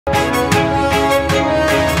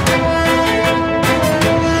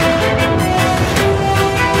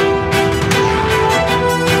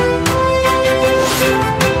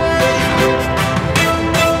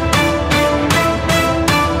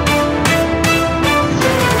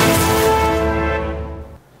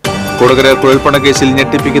കൊടകര കുഴൽപ്പണ കേസിൽ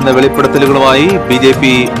ഞെട്ടിപ്പിക്കുന്ന വെളിപ്പെടുത്തലുകളുമായി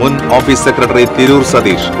ബിജെപി മുൻ ഓഫീസ് സെക്രട്ടറി തിരൂർ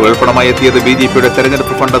സതീഷ്. കുഴൽപ്പണമായി എത്തിയത് ബിജെപിയുടെ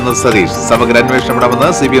തെരഞ്ഞെടുപ്പ് ഫണ്ടെന്ന് സതീഷ്. സമഗ്ര അന്വേഷണം വേണമെന്ന്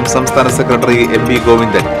സിപിഎം സംസ്ഥാന സെക്രട്ടറി എം.വി.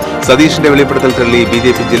 ഗോവിന്ദൻ. സതീഷിന്റെ വെളിപ്പെടുത്തൽ തള്ളി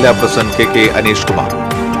ബിജെപി ജില്ലാ പ്രസിഡന്റ് കെ അനീഷ് കുമാർ.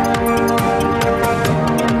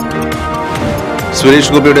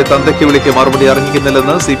 സുരേഷ് ഗോപിയുടെ തന്തയ്ക്ക് വിളിക്ക് മറുപടി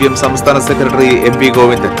അറിയിക്കുന്നില്ലെന്ന് സിപിഎം സംസ്ഥാന സെക്രട്ടറി എം.വി.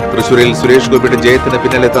 ഗോവിന്ദൻ. തൃശൂരിൽ സുരേഷ് ഗോപിയുടെ ജയത്തിന്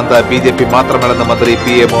പിന്നിലെ തന്ത ബിജെപി മാത്രമല്ലെന്ന് മന്ത്രി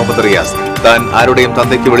പി.എ. മുഹമ്മദ് റിയാസ്. താൻ ആരുടെയും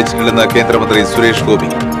തന്തയ്ക്ക് വിളിച്ചിട്ടില്ലെന്ന് കേന്ദ്രമന്ത്രി സുരേഷ് ഗോപി.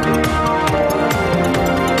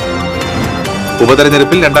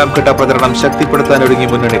 ഉപതെരഞ്ഞെടുപ്പിൽ രണ്ടാംഘട്ട പ്രചരണം ശക്തിപ്പെടുത്താനൊരുങ്ങി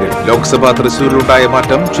മുന്നണികൾ. ലോക്സഭ തൃശൂരിലുണ്ടായ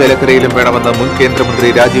മാറ്റം ചേലക്കരയിലും വേണമെന്ന് മുൻ കേന്ദ്രമന്ത്രി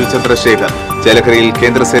രാജീവ് ചന്ദ്രശേഖർ. ചേലക്കരയിൽ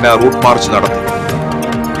കേന്ദ്രസേന റൂട്ട് മാർച്ച് നടത്തി.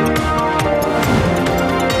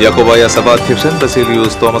 യാക്കോബായ സഭാധ്യക്ഷൻ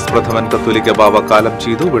ബസേലിയൂസ് തോമസ് പ്രഥമൻ കത്തോലിക്ക ബാവ കാലം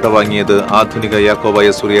ചെയ്തു. വിടവാങ്ങിയത് ആധുനിക യാക്കോബായ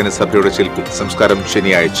സുറിയാനി സഭയുടെ ശില്പി. സംസ്കാരം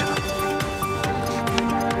ശനിയാഴ്ച.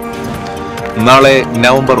 നാളെ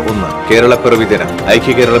നവംബർ 1 കേരളപ്പിറവി ദിനം.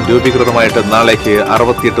 ഐക്യകേരളം രൂപീകൃതമായിട്ട് നാളേക്ക്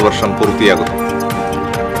 68 വർഷം പൂർത്തിയാകുന്നു.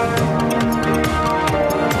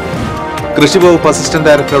 കൃഷിവകുപ്പ് അസിസ്റ്റന്റ്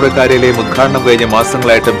ഡയറക്ടറുടെ കാര്യാലയം ഉദ്ഘാടനം കഴിഞ്ഞ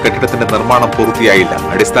മാസങ്ങളായിട്ടും കെട്ടിടത്തിന്റെ നിർമ്മാണം പൂർത്തിയായില്ല.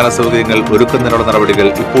 അടിസ്ഥാന സൗകര്യങ്ങൾ ഒരുക്കുന്നതിനുള്ള നടപടികൾ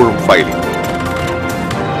ഇപ്പോഴും ഫയലിംഗ്.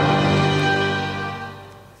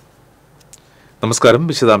 നമസ്കാരം.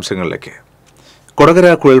 വിശദാംശങ്ങളിലേക്ക്. കൊടകര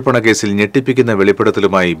കുഴൽപ്പണ കേസിൽ ഞെട്ടിപ്പിക്കുന്ന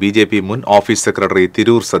വെളിപ്പെടുത്തലുമായി ബിജെപി മുൻ ഓഫീസ് സെക്രട്ടറി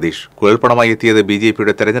തിരൂർ സതീഷ്. കുഴൽപ്പണമായി എത്തിയത്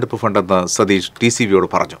ബിജെപിയുടെ തെരഞ്ഞെടുപ്പ് ഫണ്ടെന്ന് സതീഷ് ടിസിവിയോട്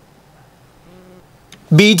പറഞ്ഞു.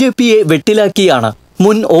 ബിജെപിയെ വെട്ടിലാക്കിയാണ്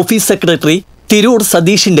മുൻ ഓഫീസ് സെക്രട്ടറി തിരൂർ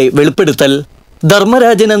സതീഷിന്റെ വെളിപ്പെടുത്തൽ.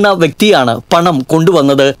 ധർമ്മരാജൻ എന്ന വ്യക്തിയാണ് പണം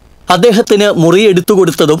കൊണ്ടുവന്നത്. അദ്ദേഹത്തിന്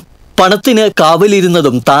മുറിയെടുത്തുകൊടുത്തതും പണത്തിന്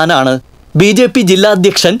കാവലിരുന്നതും താനാണ്. ബിജെപി ജില്ലാ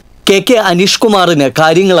അധ്യക്ഷൻ കെ അനീഷ് കുമാറിന്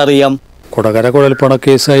കാര്യങ്ങൾ അറിയാം. കൊടകര കുഴൽപ്പണ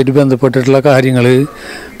കേസായിട്ട് ബന്ധപ്പെട്ടിട്ടുള്ള കാര്യങ്ങൾ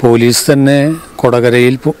പോലീസ് തന്നെ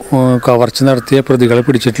കൊടകരയിൽ കവർച്ച നടത്തിയ പ്രതികളെ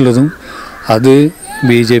പിടിച്ചിട്ടുള്ളതും അത്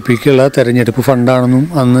ബിജെപിക്കുള്ള തെരഞ്ഞെടുപ്പ് ഫണ്ടാണെന്നും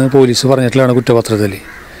അന്ന് പോലീസ് പറഞ്ഞിട്ടുള്ളതാണ് കുറ്റപത്രത്തിൽ.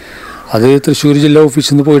 അത് തൃശ്ശൂർ ജില്ലാ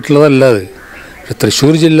ഓഫീസിൽ നിന്ന് പോയിട്ടുള്ളതല്ല. അത്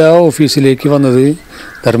തൃശ്ശൂർ ജില്ലാ ഓഫീസിലേക്ക് വന്നത്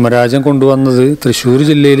ധർമ്മരാജൻ കൊണ്ടുവന്നത് തൃശ്ശൂർ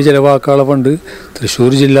ജില്ലയിൽ ചിലവാക്കാനുള്ള ഫണ്ട്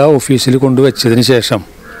തൃശ്ശൂർ ജില്ലാ ഓഫീസിൽ കൊണ്ടുവച്ചതിന് ശേഷം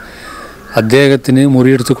അദ്ദേഹത്തിന്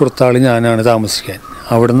മുറിയെടുത്ത് കൊടുത്ത ആൾ ഞാനാണ് താമസിക്കാൻ.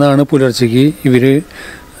 അവിടെ നിന്നാണ് പുലർച്ചയ്ക്ക് ഇവർ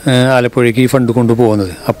ആലപ്പുഴയ്ക്ക് ഈ ഫണ്ട്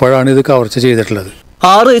കൊണ്ടുപോകുന്നത്. അപ്പോഴാണ് ഇത് കവർച്ച ചെയ്തിട്ടുള്ളത്.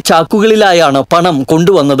 6 ചാക്കുകളിലായാണ് പണം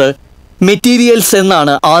കൊണ്ടുവന്നത്. മെറ്റീരിയൽസ്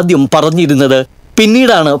എന്നാണ് ആദ്യം പറഞ്ഞിരുന്നത്.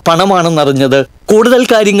 പിന്നീടാണ് പണമാണെന്നറിഞ്ഞത്. കൂടുതൽ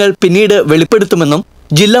കാര്യങ്ങൾ പിന്നീട് വെളിപ്പെടുത്തുമെന്നും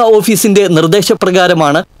ജില്ലാ ഓഫീസിന്റെ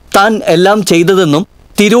നിർദ്ദേശപ്രകാരമാണ് താൻ എല്ലാം ചെയ്തതെന്നും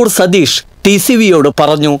തിരൂർ സതീഷ് ടിസിവിയോട്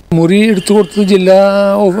പറഞ്ഞു. മുറി എടുത്തു കൊടുത്തത് ജില്ലാ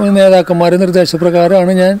നേതാക്കന്മാരുടെ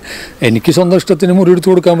നിർദ്ദേശപ്രകാരമാണ്. എനിക്ക് സ്വന്തം ഇഷ്ടത്തിന് മുറി എടുത്തു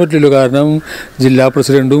കൊടുക്കാൻ പറ്റില്ലല്ലോ. കാരണം ജില്ലാ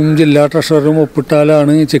പ്രസിഡന്റും ജില്ലാ ട്രഷററും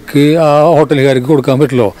ഒപ്പിട്ടാലാണ് ചെക്ക് ആ ഹോട്ടലുകാർക്ക് കൊടുക്കാൻ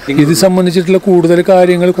പറ്റുള്ളൂ. ഇത് സംബന്ധിച്ചിട്ടുള്ള കൂടുതൽ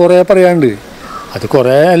കാര്യങ്ങൾ കുറേ പറയാനുണ്ട്. അത്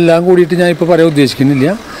കുറേ എല്ലാം കൂടിയിട്ട് ഞാൻ ഇപ്പോൾ പറയാൻ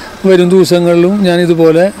ഉദ്ദേശിക്കുന്നില്ല. വരും ദിവസങ്ങളിലും ഞാൻ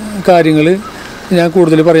ഇതുപോലെ കാര്യങ്ങൾ ഞാൻ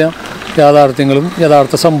കൂടുതൽ പറയാം. യാഥാർത്ഥ്യങ്ങളും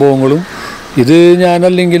യഥാർത്ഥ സംഭവങ്ങളും. ഇത്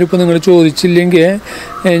ഞാനല്ലെങ്കിൽ ഇപ്പോൾ നിങ്ങൾ ചോദിച്ചില്ലെങ്കിൽ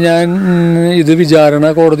ഞാൻ ഇത് വിചാരണ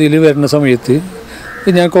കോടതിയിൽ വരുന്ന സമയത്ത്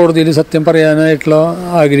ഞാൻ കോടതിയിൽ സത്യം പറയാനായിട്ടുള്ള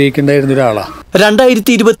ആഗ്രഹിക്കേണ്ടായിരുന്ന ഒരാളാണ്.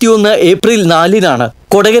 2021 ഏപ്രിൽ 4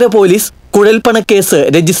 കൊടകര പോലീസ് കുഴൽപ്പണക്കേസ്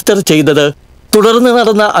രജിസ്റ്റർ ചെയ്തത്. തുടർന്ന്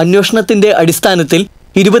നടന്ന അന്വേഷണത്തിന്റെ അടിസ്ഥാനത്തിൽ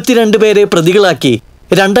 22 പേരെ പ്രതികളാക്കി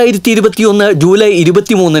 2021 ജൂലൈ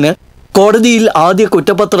 23 കോടതിയിൽ ആദ്യ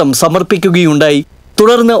കുറ്റപത്രം സമർപ്പിക്കുകയുണ്ടായി.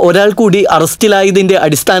 തുടർന്ന് ഒരാൾ കൂടി അറസ്റ്റിലായതിന്റെ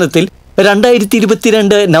അടിസ്ഥാനത്തിൽ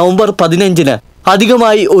 2022 നവംബർ 15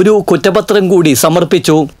 അധികമായി ഒരു കുറ്റപത്രം കൂടി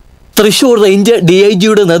സമർപ്പിച്ചു. തൃശൂർ റേഞ്ച്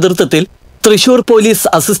DIGയുടെ നേതൃത്വത്തിൽ തൃശൂർ പോലീസ്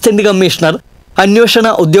അസിസ്റ്റന്റ് കമ്മീഷണർ അന്വേഷണ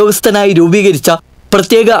ഉദ്യോഗസ്ഥനായി രൂപീകരിച്ച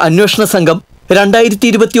പ്രത്യേക അന്വേഷണ സംഘം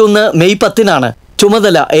 2021 മെയ് 10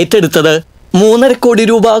 ചുമതല ഏറ്റെടുത്തത്. 3.5 കോടി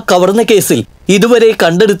രൂപ കവർന്ന കേസിൽ ഇതുവരെ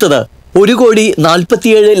കണ്ടെടുത്തത്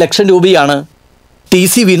 1,47 ലക്ഷം രൂപയാണ്.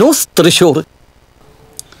 ടിസിവി ന്യൂസ്, തൃശൂർ.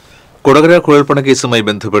 കൊടകര കുഴൽപ്പണ കേസുമായി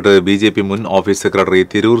ബന്ധപ്പെട്ട് ബിജെപി മുൻ ഓഫീസ് സെക്രട്ടറി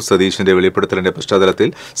തിരൂർ സതീഷിന്റെ വെളിപ്പെടുത്തലിന്റെ പശ്ചാത്തലത്തിൽ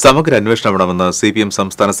സമഗ്ര അന്വേഷണം വേണമെന്ന് സിപിഎം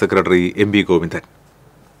സംസ്ഥാന secretary MV. Govindan.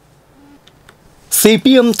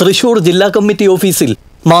 CPM Thrissur ജില്ലാ കമ്മിറ്റി ഓഫീസിൽ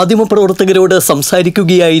മാധ്യമപ്രവർത്തകരോട്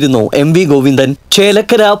സംസാരിക്കുകയായിരുന്നു എം.വി. ഗോവിന്ദൻ.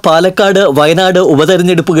 ചേലക്കര, പാലക്കാട്, വയനാട്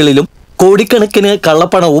ഉപതെരഞ്ഞെടുപ്പുകളിലും കോടിക്കണക്കിന്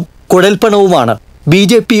കള്ളപ്പണവും കുഴൽപ്പണവുമാണ്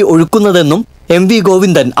ബിജെപി ഒഴുക്കുന്നതെന്നും എം.വി.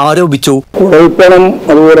 ഗോവിന്ദൻ ആരോപിച്ചു. കുഴൽപ്പണം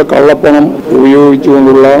അതുപോലെ കള്ളപ്പണം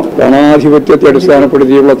ഉപയോഗിച്ചുകൊണ്ടുള്ള പണാധിപത്യത്തെ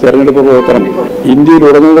അടിസ്ഥാനപ്പെടുത്തിയുള്ള തെരഞ്ഞെടുപ്പ് പ്രവർത്തനം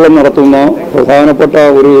ഇന്ത്യയിലുടനീളം നടത്തുന്ന പ്രധാനപ്പെട്ട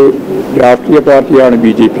ഒരു രാഷ്ട്രീയ പാർട്ടിയാണ്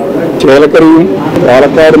ബിജെപി. ചേലക്കരയും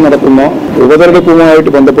പാലക്കാടും നടത്തുന്ന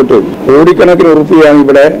ഉപതെരഞ്ഞെടുപ്പുമായിട്ട് ബന്ധപ്പെട്ട് കോടിക്കണക്കിന് ഉറുപ്പികയാണ്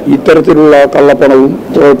ഇവിടെ ഇത്തരത്തിലുള്ള കള്ളപ്പണവും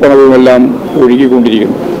കുഴൽപ്പണവും എല്ലാം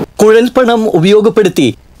ഒഴുകിക്കൊണ്ടിരിക്കുന്നത്. കുഴൽപ്പണം ഉപയോഗപ്പെടുത്തി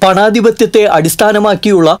പണാധിപത്യത്തെ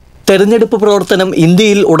അടിസ്ഥാനമാക്കിയുള്ള തെരഞ്ഞെടുപ്പ് പ്രവർത്തനം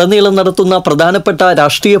ഇന്ത്യയിൽ ഉടനീളം നടത്തുന്ന പ്രധാനപ്പെട്ട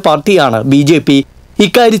രാഷ്ട്രീയ പാർട്ടിയാണ് BJP.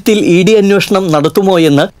 ഇക്കാര്യത്തിൽ ED അന്വേഷണം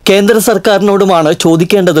നടത്തുമോയെന്ന് കേന്ദ്ര സർക്കാരിനോടുമാണ്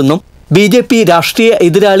ചോദിക്കേണ്ടതെന്നും BJP രാഷ്ട്രീയ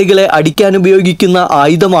എതിരാളികളെ അടിക്കാനുപയോഗിക്കുന്ന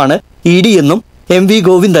ആയുധമാണ് ED എന്നും MV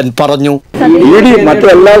ഗോവിന്ദൻ പറഞ്ഞു.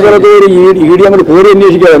 മറ്റെല്ലാ സ്ഥലത്തും ED നമ്മൾ പോയി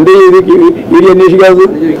അന്വേഷിക്കാതെ എന്ത് ED അന്വേഷിക്കാതെ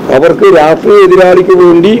അവർക്ക് രാഷ്ട്രീയ എതിരാളിക്ക്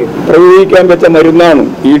വേണ്ടി പ്രയോഗിക്കാൻ പറ്റ മരുന്നാണ്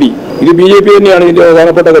ED. ഇത് BJP തന്നെയാണ് ഇതിന്റെ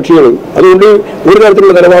പ്രധാനപ്പെട്ട കക്ഷികൾ. അതുകൊണ്ട് ഒരു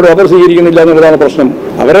തരത്തിലുള്ള നിലപാടും അവർ സ്വീകരിക്കുന്നില്ല എന്നുള്ളതാണ് പ്രശ്നം.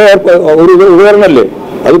 അവരെ ഒരു ഉപകരണമല്ലേ,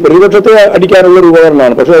 അത് പ്രതിപക്ഷത്തെ അടിക്കാനുള്ള ഒരു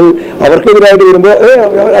ഉപകരണമാണ്. പക്ഷെ അത് അവർക്കെതിരായിട്ട് വരുമ്പോൾ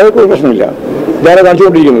അതൊക്കെ പ്രശ്നമില്ല. ഇതാണ്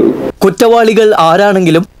കാണിച്ചുകൊണ്ടിരിക്കുന്നത്. കുറ്റവാളികൾ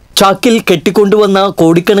ആരാണെങ്കിലും ചാക്കിൽ കെട്ടിക്കൊണ്ടുവന്ന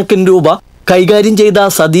കോടിക്കണക്കിന് രൂപ കൈകാര്യം ചെയ്ത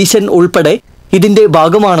സതീശൻ ഉൾപ്പെടെ ഇതിന്റെ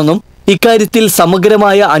ഭാഗമാണെന്നും ഇക്കാര്യത്തിൽ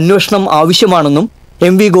സമഗ്രമായ അന്വേഷണം ആവശ്യമാണെന്നും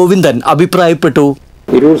MV ഗോവിന്ദൻ അഭിപ്രായപ്പെട്ടു.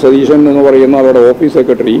 തിരൂർ സതീശൻ എന്ന് പറയുന്ന അവരുടെ ഓഫീസ്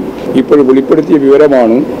സെക്രട്ടറി ഇപ്പോൾ വെളിപ്പെടുത്തിയ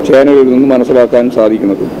വിവരമാണ് ചാനലിൽ നിന്ന് മനസ്സിലാക്കാൻ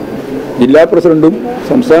സാധിക്കുന്നത്. ജില്ലാ പ്രസിഡന്റും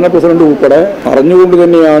സംസ്ഥാന പ്രസിഡന്റും ഉൾപ്പെടെ അറിഞ്ഞുകൊണ്ട്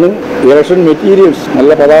തന്നെയാണ് ഇലക്ഷൻ മെറ്റീരിയൽസ്,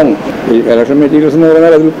 നല്ല പദമാണ് ഇലക്ഷൻ മെറ്റീരിയൽസ് എന്ന്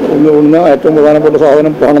പറഞ്ഞാൽ അതിൽ ഒന്ന് ഏറ്റവും പ്രധാനപ്പെട്ട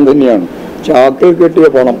സാധനം പണം തന്നെയാണ്. ചാക്കിൽ കെട്ടിയ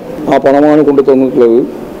പണം, ആ പണമാണ് കൊണ്ടു തന്നിട്ടുള്ളത്,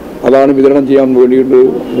 അതാണ് വിതരണം ചെയ്യാൻ വേണ്ടിയിട്ട്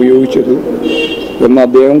ഉപയോഗിച്ചത് എന്ന്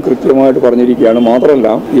അദ്ദേഹം കൃത്യമായിട്ട് പറഞ്ഞിരിക്കുകയാണ്. മാത്രമല്ല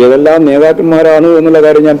ഏതെല്ലാം നേതാക്കന്മാരാണ് എന്നുള്ള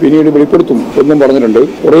കാര്യം ഞാൻ പിന്നീട് വെളിപ്പെടുത്തും എന്നും പറഞ്ഞിട്ടുണ്ട്.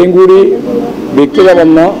 കുറേയും കൂടി വ്യക്തത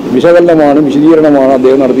വന്ന വിശദീകരണമാണ്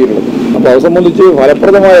അദ്ദേഹം നടത്തിയിട്ടുള്ളത്. അപ്പോൾ അത് സംബന്ധിച്ച്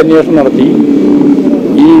ഫലപ്രദമായ അന്വേഷണം നടത്തി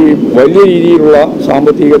ഈ വലിയ രീതിയിലുള്ള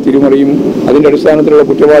സാമ്പത്തിക തിരിമറിയും അതിൻ്റെ അടിസ്ഥാനത്തിലുള്ള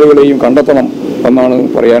കുറ്റവാളികളെയും കണ്ടെത്തണം എന്നാണ്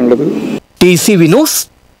പറയാനുള്ളത്. TC വിനോസ്,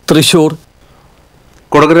 തൃശൂർ.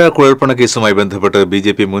 കൊടകര കുഴൽപ്പണ കേസുമായി ബന്ധപ്പെട്ട്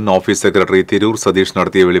BJP മുൻ ഓഫീസ് സെക്രട്ടറി തിരൂർ സതീഷ്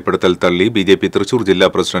നടത്തിയ വെളിപ്പെടുത്തൽ തള്ളി BJP തൃശൂർ ജില്ലാ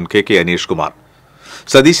പ്രസിഡന്റ് KK അനീഷ് കുമാർ.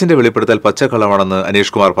 സതീഷിന്റെ വെളിപ്പെടുത്തൽ പച്ചക്കള്ളമാണെന്ന്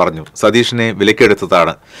അനീഷ് കുമാർ പറഞ്ഞു. സതീഷിനെ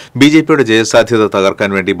വിലക്കെടുത്തതാണ്. BJPയുടെ ജയസാധ്യത തകർക്കാൻ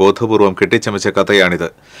വേണ്ടി ബോധപൂർവം കെട്ടിച്ചമച്ച കഥയാണിത്.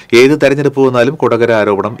 ഏത് തെരഞ്ഞെടുപ്പ് വന്നാലും കൊടകര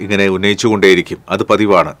ആരോപണം ഇങ്ങനെ ഉന്നയിച്ചുകൊണ്ടേയിരിക്കും. അത്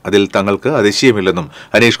പതിവാണ്. അതിൽ തങ്ങൾക്ക് അതിശയമില്ലെന്നും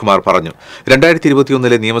അനീഷ് കുമാർ പറഞ്ഞു.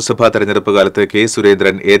 2021 നിയമസഭാ തെരഞ്ഞെടുപ്പ് കാലത്ത് K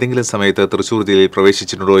സുരേന്ദ്രൻ ഏതെങ്കിലും സമയത്ത് തൃശൂർ ജില്ലയിൽ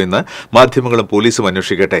പ്രവേശിച്ചിട്ടുണ്ടോ എന്ന് മാധ്യമങ്ങളും പോലീസും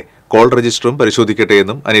അന്വേഷിക്കട്ടെ, കോൾ രജിസ്റ്ററും പരിശോധിക്കട്ടെ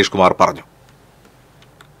എന്നും അനീഷ് കുമാർ പറഞ്ഞു.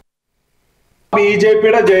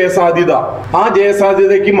 BJPയുടെ ജയസാധ്യത, ആ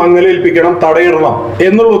ജയസാധ്യതയ്ക്ക് മങ്ങലേൽപ്പിക്കണം, തടയിടണം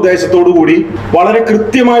എന്നുള്ള ഉദ്ദേശത്തോടു കൂടി, വളരെ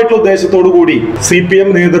കൃത്യമായിട്ടുള്ള ഉദ്ദേശത്തോടു കൂടി CPM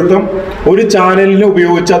നേതൃത്വം ഒരു ചാനലിനെ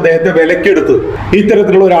ഉപയോഗിച്ച് അദ്ദേഹത്തെ വിലക്കെടുത്ത്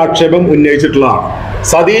ഇത്തരത്തിലുള്ള ഒരു ആക്ഷേപം ഉന്നയിച്ചിട്ടുള്ളതാണ്.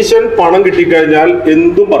 സതീശൻ പണം കിട്ടിക്കഴിഞ്ഞാൽ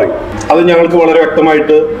എന്തും പറയും. അത് ഞങ്ങൾക്ക് വളരെ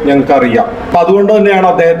വ്യക്തമായിട്ട് ഞങ്ങൾക്ക് അറിയാം. അപ്പൊ അതുകൊണ്ട് തന്നെയാണ്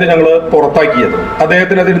അദ്ദേഹത്തെ ഞങ്ങൾ പുറത്താക്കിയത്.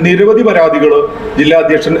 അദ്ദേഹത്തിനെതിരെ നിരവധി പരാതികൾ ജില്ലാ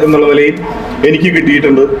അധ്യക്ഷൻ എന്നുള്ള നിലയിൽ എനിക്ക്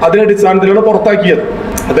കിട്ടിയിട്ടുണ്ട്. അതിന്റെ അടിസ്ഥാനത്തിലാണ് പുറത്താക്കിയത്.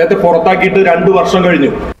 അദ്ദേഹത്തെ പുറത്താക്കിയിട്ട് 2 വർഷം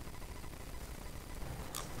കഴിഞ്ഞു.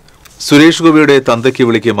 സുരേഷ് ഗോപിയുടെ തന്തയ്ക്ക്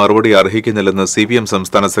വിളിക്ക് മറുപടി അർഹിക്കുന്നില്ലെന്ന് CPM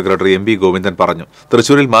സംസ്ഥാന സെക്രട്ടറി MV ഗോവിന്ദൻ പറഞ്ഞു.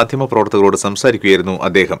 തൃശൂരിൽ മാധ്യമപ്രവർത്തകരോട് സംസാരിക്കുകയായിരുന്നു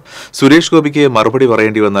അദ്ദേഹം. സുരേഷ് ഗോപിക്ക് മറുപടി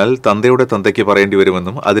പറയേണ്ടി വന്നാൽ തന്തയുടെ തന്തയ്ക്ക് പറയേണ്ടി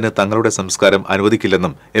വരുമെന്നും അതിന് തങ്ങളുടെ സംസ്കാരം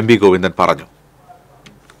അനുവദിക്കില്ലെന്നും MV ഗോവിന്ദൻ പറഞ്ഞു.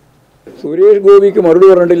 സുരേഷ് ഗോപിക്ക് മറുപടി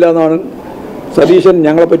പറഞ്ഞിട്ടില്ല എന്നാണ് സതീശൻ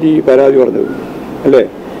ഞങ്ങളെപ്പറ്റി പരാതി പറഞ്ഞത്, അല്ലേ?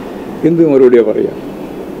 എന്ത് മറുപടിയാണ് പറയുക?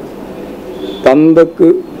 തന്തക്ക്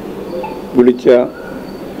വിളിച്ച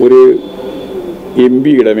ഒരു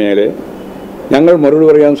MPയുടെ മേലെ ഞങ്ങൾ മറുപടി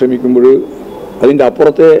പറയാൻ ശ്രമിക്കുമ്പോൾ അതിൻ്റെ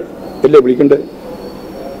അപ്പുറത്തെ അല്ലേ വിളിക്കണ്ടേ,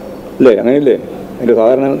 അല്ലേ? അങ്ങനെയല്ലേ അതിൻ്റെ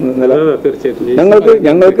സാധാരണ നില?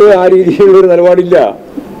 ഞങ്ങൾക്ക് ആ രീതിയിലുള്ളൊരു നിലപാടില്ല.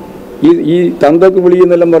 ഈ തന്തക്ക് വിളി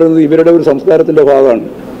എന്നെല്ലാം പറയുന്നത് ഇവരുടെ ഒരു സംസ്കാരത്തിൻ്റെ ഭാഗമാണ്.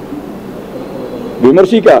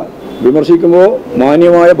 വിമർശിക്കുമ്പോൾ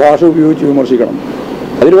മാന്യമായ ഭാഷ ഉപയോഗിച്ച് വിമർശിക്കണം.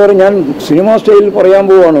 അതിന് പകരം ഞാൻ സിനിമാ സ്റ്റൈലിൽ പറയാൻ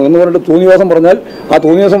പോവാണ് എന്ന് പറഞ്ഞിട്ട് തോന്നിവാസം പറഞ്ഞാൽ ആ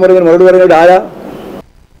തോന്നിവാസം പറയുന്നതിന് മറുപടി പറയുന്നത് ആരാ?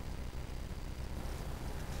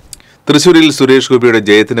 തൃശൂരിൽ സുരേഷ് ഗോപിയുടെ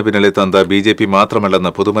ജയത്തിന് പിന്നിലെ തന്ത BJP മാത്രമല്ലെന്ന്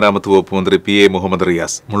പൊതുമരാമത്ത് വകുപ്പ് മന്ത്രി PA മുഹമ്മദ്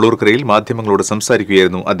റിയാസ്. മുള്ളൂർക്കരയിൽ മാധ്യമങ്ങളോട്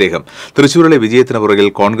സംസാരിക്കുകയായിരുന്നു അദ്ദേഹം. തൃശൂരിലെ വിജയത്തിന് പുറകിൽ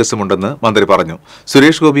കോൺഗ്രസുമുണ്ടെന്ന് മന്ത്രി പറഞ്ഞു.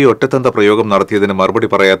 സുരേഷ് ഗോപി ഒറ്റത്തന്ത പ്രയോഗം നടത്തിയതിന് മറുപടി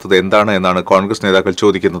പറയാത്തത് എന്താണ് എന്നാണ് കോൺഗ്രസ് നേതാക്കൾ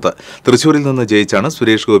ചോദിക്കുന്നത്. തൃശൂരിൽ നിന്ന് ജയിച്ചാണ്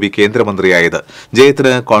സുരേഷ് ഗോപി കേന്ദ്രമന്ത്രിയായത്.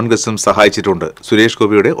 ജയത്തിന് കോൺഗ്രസും സഹായിച്ചിട്ടുണ്ട്. സുരേഷ്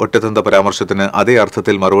ഗോപിയുടെ ഒറ്റത്തന്ത പരാമർശത്തിന് അതേ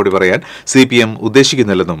അർത്ഥത്തിൽ മറുപടി പറയാൻ CPM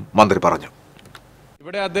ഉദ്ദേശിക്കുന്നില്ലെന്നും മന്ത്രി പറഞ്ഞു.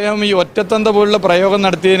 ഇവിടെ അദ്ദേഹം ഈ ഒറ്റത്തന്ത പോലുള്ള പ്രയോഗം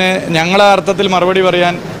നടത്തിയതിന് ഞങ്ങളെ അർത്ഥത്തിൽ മറുപടി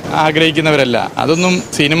പറയാൻ ആഗ്രഹിക്കുന്നവരല്ല. അതൊന്നും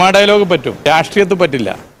സിനിമാ ഡയലോഗ് പറ്റും, രാഷ്ട്രീയത്തിൽ പറ്റില്ല.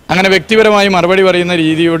 അങ്ങനെ വ്യക്തിപരമായി മറുപടി പറയുന്ന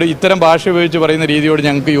രീതിയോട്, ഇത്തരം ഭാഷ ഉപയോഗിച്ച് പറയുന്ന രീതിയോട്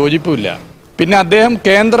ഞങ്ങൾക്ക് യോജിപ്പില്ല. പിന്നെ അദ്ദേഹം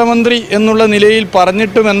കേന്ദ്രമന്ത്രി എന്നുള്ള നിലയിൽ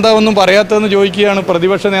പറഞ്ഞിട്ടും എന്താ ഒന്നും പറയാത്തതെന്ന് ചോദിക്കുകയാണ്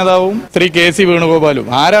പ്രതിപക്ഷ നേതാവും ശ്രീ KC വേണുഗോപാലും.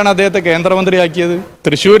 ആരാണ് അദ്ദേഹത്തെ കേന്ദ്രമന്ത്രിയാക്കിയത്?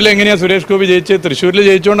 തൃശ്ശൂരിൽ എങ്ങനെയാണ് സുരേഷ് ഗോപി ജയിച്ചത്? തൃശ്ശൂരിൽ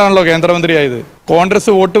ജയിച്ചുകൊണ്ടാണല്ലോ കേന്ദ്രമന്ത്രിയായത്. കോൺഗ്രസ്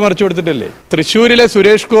വോട്ട് മറിച്ചു കൊടുത്തിട്ടല്ലേ? തൃശ്ശൂരിലെ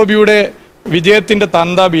സുരേഷ് ഗോപിയുടെ വിജയത്തിന്റെ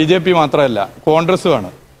തന്ത BJP മാത്രമല്ല, കോൺഗ്രസുമാണ്.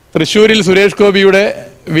 തൃശ്ശൂരിൽ സുരേഷ് ഗോപിയുടെ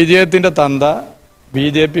വിജയത്തിന്റെ തന്ത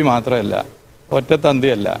BJP മാത്രമല്ല, ഒറ്റ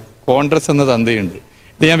തന്തയല്ല, കോൺഗ്രസ് എന്ന തന്തയുണ്ട്.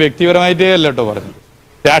 ഇത് ഞാൻ വ്യക്തിപരമായിട്ടേ അല്ല കേട്ടോ പറഞ്ഞത്.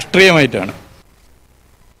 രാഷ്ട്രീയമായിട്ടാണ്.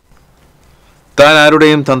 താൻ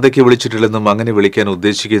ആരുടെയും തന്തയ്ക്ക് വിളിച്ചിട്ടില്ലെന്നും അങ്ങനെ വിളിക്കാൻ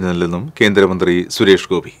ഉദ്ദേശിക്കുന്നില്ലെന്നും കേന്ദ്രമന്ത്രി സുരേഷ്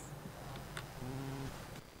ഗോപി.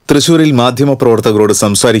 തൃശൂരിൽ മാധ്യമപ്രവർത്തകരോട്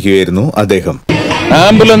സംസാരിക്കുകയായിരുന്നു അദ്ദേഹം.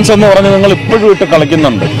 ആംബുലൻസ് എന്ന് പറഞ്ഞ് നിങ്ങൾ ഇപ്പോഴും ഇട്ട്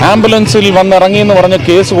കളിക്കുന്നുണ്ട്. ആംബുലൻസിൽ വന്നിറങ്ങി എന്ന് പറഞ്ഞ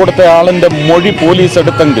കേസ് കൊടുത്ത ആളിന്റെ മൊഴി പോലീസ്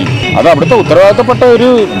എടുത്തെങ്കിൽ അത് അവിടുത്തെ ഉത്തരവാദിത്തപ്പെട്ട ഒരു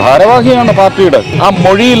ഭാരവാഹിയാണ് പാർട്ടിയുടെ. ആ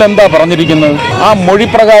മൊഴിയിൽ എന്താ പറഞ്ഞിരിക്കുന്നത്? ആ മൊഴി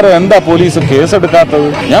പ്രകാരം എന്താ പോലീസ് കേസെടുക്കാത്തത്?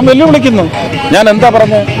 ഞാൻ വെല്ലുവിളിക്കുന്നു. ഞാൻ എന്താ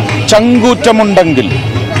പറഞ്ഞ ചങ്കൂറ്റമുണ്ടെങ്കിൽ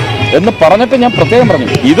എന്ന് പറഞ്ഞിട്ട് ഞാൻ പ്രത്യേകം പറഞ്ഞു,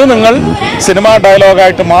 ഇത് നിങ്ങൾ സിനിമാ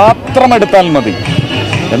ഡയലോഗായിട്ട് മാത്രം എടുത്താൽ മതി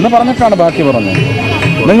എന്ന് പറഞ്ഞിട്ടാണ് ബാക്കി പറഞ്ഞത്.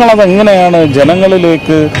 നിങ്ങളതെങ്ങനെയാണ്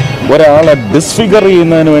ജനങ്ങളിലേക്ക് ഒരാളെ ഡിസ്ഫിഗർ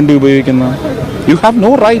ചെയ്യുന്നതിന് വേണ്ടി ഉപയോഗിക്കുന്നത്? You have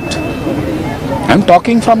no right. I am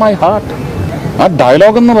talking from my heart. ആ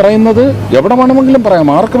ഡയലോഗ് എന്ന് പറയുന്നത് എവിടെ വേണമെങ്കിലും പറയാം,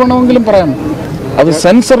 ആർക്ക് വേണമെങ്കിലും പറയാം. അത്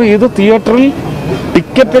സെൻസർ ചെയ്ത് തിയേറ്ററിൽ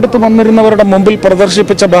ടിക്കറ്റ് എടുത്ത് വന്നിരുന്നവരുടെ മുമ്പിൽ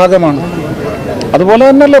പ്രദർശിപ്പിച്ച ഭാഗമാണ്. അതുപോലെ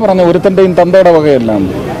തന്നെയല്ലേ പറഞ്ഞു ഒരുത്തൻ്റെയും തന്തയുടെ വകയെല്ലാം.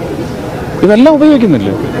 ഇതെല്ലാം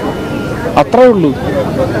ഉപയോഗിക്കുന്നില്ലേ? അത്രേ ഉള്ളൂ.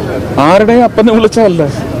 ആരുടെയും അപ്പനെ വിളിച്ചതല്ല,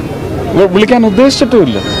 വിളിക്കാൻ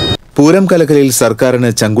ഉദ്ദേശിച്ചിട്ടുമില്ല. പൂരം കലക്കലിൽ സർക്കാരിന്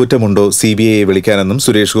ചങ്കൂറ്റമുണ്ടോ CBIയെ വിളിക്കാനെന്നും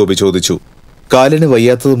സുരേഷ് ഗോപി ചോദിച്ചു. കാലിന്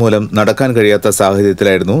വയ്യാത്തതുമൂലം നടക്കാൻ കഴിയാത്ത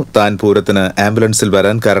സാഹചര്യത്തിലായിരുന്നു താൻ പൂരത്തിന് ആംബുലൻസിൽ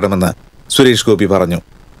വരാൻ കാരണമെന്ന് സുരേഷ് ഗോപി പറഞ്ഞു.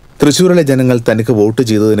 തൃശൂരിലെ ജനങ്ങൾ തനിക്ക് വോട്ട്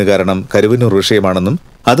ചെയ്തതിന് കാരണം കരുവന്നൂർ വിഷയമാണെന്നും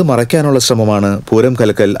അത് മറയ്ക്കാനുള്ള ശ്രമമാണ് പൂരം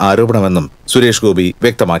കലക്കൽ ആരോപണമെന്നും സുരേഷ് ഗോപി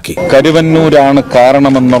വ്യക്തമാക്കി. കരുവന്നൂരാണ്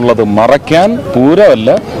കാരണമെന്നുള്ളത് മറയ്ക്കാൻ പൂരമല്ല,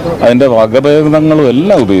 അതിന്റെ വകഭേദങ്ങളും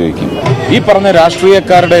എല്ലാം ഉപയോഗിക്കും. ഈ പറഞ്ഞ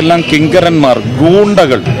രാഷ്ട്രീയക്കാരുടെ എല്ലാം കിങ്കരന്മാർ,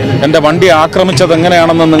 ഗൂണ്ടകൾ എന്റെ വണ്ടി ആക്രമിച്ചത്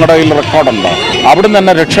എങ്ങനെയാണെന്ന് നിങ്ങളുടെ കയ്യിൽ റെക്കോർഡുണ്ടോ? അവിടുന്ന്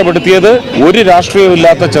എന്നെ രക്ഷപ്പെടുത്തിയത് ഒരു രാഷ്ട്രീയവും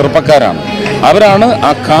ഇല്ലാത്ത ചെറുപ്പക്കാരാണ്. അവരാണ്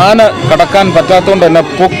ആ കാന കടക്കാൻ പറ്റാത്തതുകൊണ്ട് എന്നെ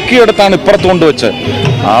പൊക്കിയെടുത്താണ് ഇപ്പുറത്ത് കൊണ്ടുവച്ച്.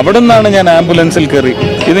 അവിടുന്നാണ് ഞാൻ ആംബുലൻസിൽ കയറി.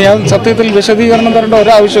 ഇത് ഞാൻ സത്യത്തിൽ വിശദീകരണം തരേണ്ട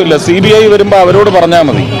ഒരാവശ്യമില്ല. CBI വരുമ്പോൾ അവരോട് പറഞ്ഞാൽ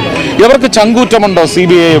മതി. ഇവർക്ക് ചങ്കൂറ്റമുണ്ടോ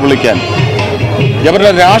CBIയെ വിളിക്കാൻ?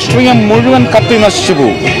 ഇവരുടെ രാഷ്ട്രീയം മുഴുവൻ കത്തി നശിച്ചു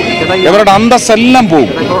പോവും, ഇവരുടെ അന്തസ്സെല്ലാം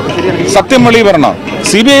പോവും. സത്യം വെളി പറഞ്ഞോ?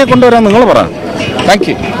 CBIയെ കൊണ്ടുവരാൻ നിങ്ങൾ പറ. Thank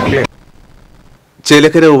you.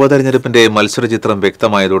 ചേലക്കര ഉപതെരഞ്ഞെടുപ്പിന്റെ മത്സരചിത്രം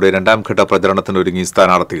വ്യക്തമായതോടെ രണ്ടാംഘട്ട പ്രചരണത്തിനൊരുങ്ങി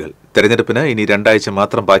സ്ഥാനാർത്ഥികൾ. തെരഞ്ഞെടുപ്പിന് ഇനി 2 ആഴ്ച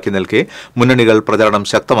മാത്രം ബാക്കി നിൽക്കെ മുന്നണികൾ പ്രചരണം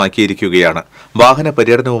ശക്തമാക്കിയിരിക്കുകയാണ്. വാഹന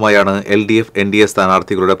പര്യടനവുമായാണ് LDF NDA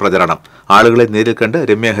സ്ഥാനാർത്ഥികളുടെ പ്രചരണം. ആളുകളെ നേരിൽ കണ്ട്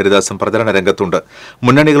രമ്യ ഹരിദാസും പ്രചരണ രംഗത്തുണ്ട്.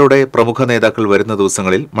 മുന്നണികളുടെ പ്രമുഖ നേതാക്കൾ വരുന്ന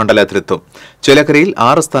ദിവസങ്ങളിൽ മണ്ഡലത്തിലെത്തും. ചേലക്കരയിൽ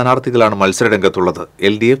 6 സ്ഥാനാർത്ഥികളാണ് മത്സരരംഗത്തുള്ളത്.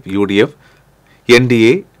 LDF, UDF,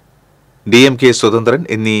 NDA, DMK സ്വതന്ത്രൻ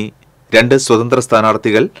എന്നീ 2 സ്വതന്ത്ര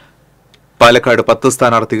സ്ഥാനാർത്ഥികൾ, പാലക്കാട് 10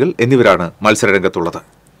 സ്ഥാനാർത്ഥികൾ എന്നിവരാണ് മത്സരരംഗത്തുള്ളത്.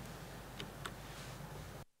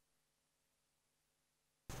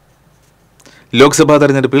 ലോക്സഭാ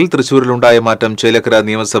തെരഞ്ഞെടുപ്പിൽ തൃശൂരിലുണ്ടായ മാറ്റം ചേലക്കര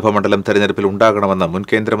നിയമസഭാ മണ്ഡലം തെരഞ്ഞെടുപ്പിൽ ഉണ്ടാകണമെന്ന് മുൻ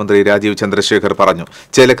കേന്ദ്രമന്ത്രി രാജീവ് ചന്ദ്രശേഖർ പറഞ്ഞു.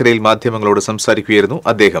 ചേലക്കരയിൽ മാധ്യമങ്ങളോട് സംസാരിക്കുകയായിരുന്നു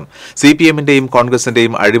അദ്ദേഹം. CPMന്റെയും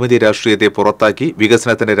കോൺഗ്രസിന്റെയും അഴിമതി രാഷ്ട്രീയത്തെ പുറത്താക്കി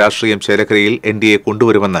വികസനത്തിന്റെ രാഷ്ട്രീയം ചേലക്കരയിൽ NDA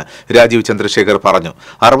കൊണ്ടുവരുമെന്ന് രാജീവ് ചന്ദ്രശേഖർ പറഞ്ഞു.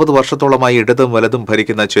 60 വർഷത്തോളമായി ഇടതും വലതും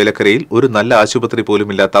ഭരിക്കുന്ന ചേലക്കരയിൽ ഒരു നല്ല ആശുപത്രി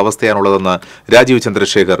പോലുമില്ലാത്ത അവസ്ഥയാണുള്ളതെന്ന് രാജീവ്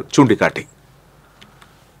ചന്ദ്രശേഖർ ചൂണ്ടിക്കാട്ടി.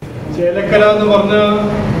 ചേലക്കര എന്ന് പറഞ്ഞ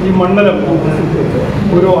ഈ മണ്ഡലം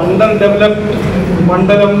ഒരു അണ്ടർ ഡെവലപ്ഡ്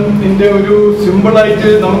മണ്ഡലത്തിന്റെ ഒരു സിമ്പിളായിട്ട്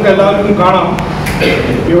നമുക്ക് എല്ലാവർക്കും കാണാം.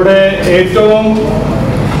 ഇവിടെ ഏറ്റവും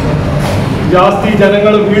ജാസ്തി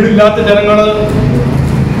ജനങ്ങൾ, വീടില്ലാത്ത ജനങ്ങൾ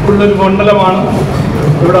ഉള്ളൊരു മണ്ഡലമാണ്.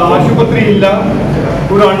 ഇവിടെ ആശുപത്രി ഇല്ല.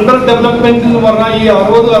 ഒരു അണ്ടർ ഡെവലപ്മെന്റ് എന്ന് പറഞ്ഞാൽ ഈ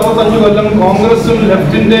 60-65 കൊല്ലം കോൺഗ്രസും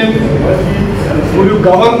ലെഫ്റ്റിന്റെയും ഒരു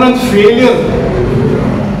ഗവർണൻസ് ഫെയിലിയർ.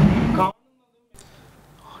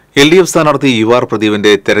 LDF സ്ഥാനാർത്ഥി UR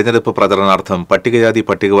പ്രദീപിന്റെ തെരഞ്ഞെടുപ്പ് പ്രചരണാർത്ഥം പട്ടികജാതി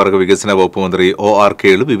പട്ടികവർഗ വികസന വകുപ്പ് മന്ത്രി OR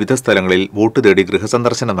കേളു വിവിധ സ്ഥലങ്ങളിൽ വോട്ട് തേടി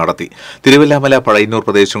ഗൃഹസന്ദർശനം നടത്തി. തിരുവല്ലാമല, പഴയന്നൂർ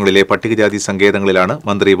പ്രദേശങ്ങളിലെ പട്ടികജാതി സങ്കേതങ്ങളിലാണ്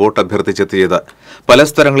മന്ത്രി വോട്ട് അഭ്യർത്ഥിച്ചെത്തിയത്. പല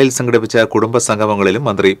സ്ഥലങ്ങളിൽ സംഘടിപ്പിച്ച കുടുംബ സംഗമങ്ങളിലും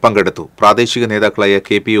മന്ത്രി പങ്കെടുത്തു. പ്രാദേശിക നേതാക്കളായ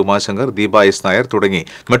KP ഉമാശങ്കർ, ദീപ S നായർ തുടങ്ങി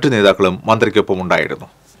മറ്റു നേതാക്കളും മന്ത്രിക്കൊപ്പമുണ്ടായിരുന്നു.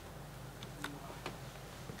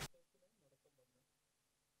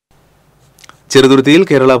 ചെറുതുരുത്തിയിൽ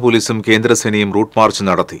കേരള പോലീസും കേന്ദ്രസേനയും റൂട്ട് മാർച്ച്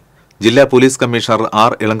നടത്തി. ജില്ലാ പോലീസ് കമ്മീഷണർ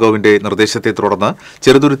R ഇളങ്കോവിന്റെ നിർദ്ദേശത്തെ തുടർന്ന്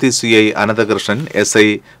ചെറുതുരുത്തി CI അനന്തകൃഷ്ണൻ, SI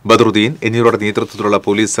ബദറുദ്ദീൻ എന്നിവരുടെ നേതൃത്വത്തിലുള്ള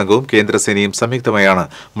പോലീസ് സംഘവും കേന്ദ്രസേനയും സംയുക്തമായാണ്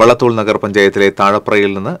വള്ളത്തോൾ നഗർ പഞ്ചായത്തിലെ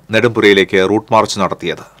താഴപ്രയിൽ നിന്ന് നെടുമ്പുരയിലേക്ക് റൂട്ട് മാർച്ച്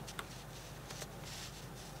നടത്തിയത്.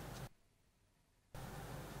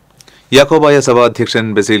 യാക്കോബായ സഭ അധ്യക്ഷൻ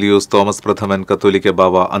ബസേലിയോസ് തോമസ് പ്രഥമൻ കത്തോലിക്ക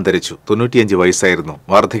ബാവ അന്തരിച്ചു. 95 വയസ്സായിരുന്നു.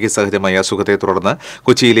 വാർദ്ധക്യ സഹജമായ അസുഖത്തെ തുടർന്ന്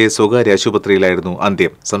കൊച്ചിയിലെ സ്വകാര്യ ആശുപത്രിയിലായിരുന്നു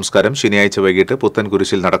അന്ത്യം. സംസ്കാരം ശനിയാഴ്ച വൈകിട്ട്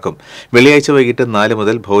പുത്തൻകുരിശിൽ നടക്കും. വെള്ളിയാഴ്ച വൈകിട്ട് 4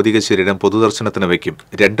 മുതൽ ഭൌതിക ശരീരം പൊതുദർശനത്തിന് വയ്ക്കും.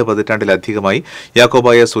 2 പതിറ്റാണ്ടിലധികമായി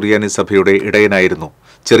യാക്കോബായ സുറിയാനി സഭയുടെ ഇടയനായിരുന്നു.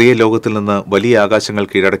 ചെറിയ ലോകത്തിൽ നിന്ന് വലിയ ആകാശങ്ങൾ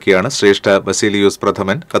കീഴടക്കിയാണ് ശ്രേഷ്ഠ ബസേലിയോസ്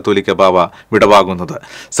പ്രഥമൻ കത്തോലിക്ക ബാവ വിടവാങ്ങുന്നത്.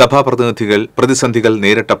 സഭാ പ്രതിസന്ധികൾ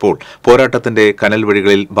നേരിട്ടപ്പോൾ പോരാട്ടത്തിന്റെ കനൽ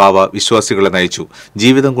വഴികളിൽ ബാവ വിശ്വാസികളെ നയിച്ചു.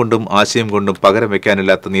 ജീവിതം കൊണ്ടും ആശയം കൊണ്ടും പകരം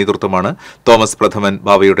വയ്ക്കാനില്ലാത്ത നേതൃത്വമാണ് തോമസ് പ്രഥമൻ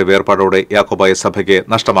ബാവയുടെ വേർപാടോടെ യാക്കോബായ സഭയ്ക്ക്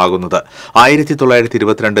നഷ്ടമാകുന്നത്.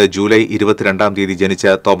 1922 ജൂലൈ 22-ാം തീയതി ജനിച്ച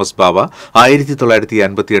തോമസ് ബാവ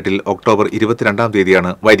 1958 ഒക്ടോബർ 22-ാം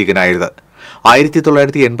തീയതിയാണ് വൈദികനായത്.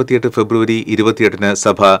 1988 ഫെബ്രുവരി 28-ന്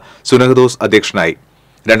സഭ സുനഹദോസ് അധ്യക്ഷനായി.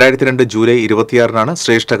 2002 ജൂലൈ 26-നാണ്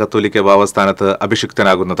ശ്രേഷ്ഠ കത്തോലിക്ക ബാവ സ്ഥാനത്ത്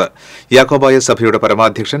അഭിഷിക്തനാകുന്നത്. യാക്കോബായ സഭയുടെ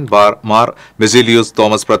പരമാധ്യക്ഷൻ മാർ ബസേലിയോസ്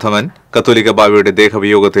തോമസ് പ്രഥമൻ കത്തോലിക്ക ബാവയുടെ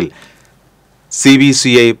ദേഹവിയോഗത്തിൽ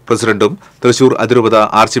CVCI പ്രസിഡന്റും തൃശൂർ അതിരൂപത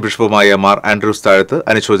ആർച്ച് ബിഷപ്പുമായ മാർ ആൻഡ്രൂസ് താഴത്ത്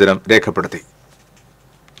അനുശോചനം രേഖപ്പെടുത്തി.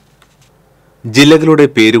 ജില്ലകളുടെ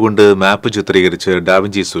പേരുകൊണ്ട് മാപ്പ് ചിത്രീകരിച്ച്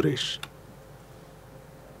ഡാവിഞ്ചി സുരേഷ്.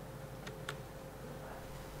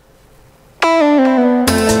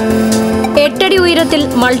 എട്ടടി ഉയരത്തിൽ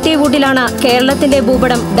മൾട്ടിവുഡിലാണ് കേരളത്തിന്റെ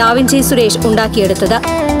ഭൂപടം ഡാവിഞ്ചി സുരേഷ് ഉണ്ടാക്കിയെടുത്തത്.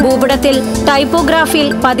 ഭൂപടത്തിൽ ടൈപ്പോഗ്രാഫിയിൽ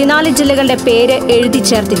 14 ജില്ലകളുടെ പേര് എഴുതി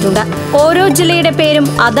ചേർത്തിട്ടുണ്ട്. ഓരോ ജില്ലയുടെ പേരും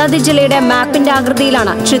അതത് ജില്ലയുടെ മാപ്പിന്റെ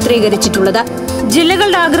ആകൃതിയിലാണ് ചിത്രീകരിച്ചിട്ടുള്ളത്.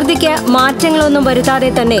 ജില്ലകളുടെ ആകൃതിക്ക് മാറ്റങ്ങളൊന്നും വരുത്താതെ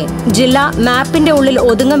തന്നെ ജില്ല മാപ്പിന്റെ ഉള്ളിൽ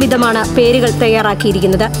ഒതുങ്ങും വിധമാണ് പേരുകൾ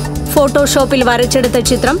തയ്യാറാക്കിയിരിക്കുന്നത്. ഫോട്ടോഷോപ്പിൽ വരച്ചെടുത്ത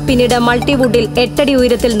ചിത്രം പിന്നീട് മൾട്ടിവുഡിൽ 8 അടി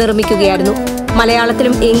ഉയരത്തിൽ നിർമ്മിക്കുകയായിരുന്നു.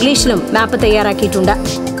 മലയാളത്തിലും ഇംഗ്ലീഷിലും മാപ്പ് തയ്യാറാക്കിയിട്ടുണ്ട്.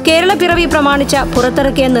 കേരള പിറവി പ്രമാണിച്ച്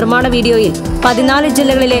പുറത്തിറക്കിയ നിർമ്മാണ വീഡിയോയിൽ 14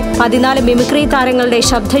 ജില്ലകളിലെ 14 മിമിക്രി താരങ്ങളുടെ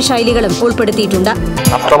ശബ്ദശൈലികളും ഉൾപ്പെടുത്തിയിട്ടുണ്ട്.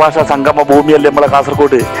 സപ്തഭാഷ സംഗമ ഭൂമിയല്ലേ നമ്മളെ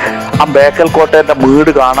കാസർഗോഡ്. ആ ബേക്കൽ കോട്ടയുടെ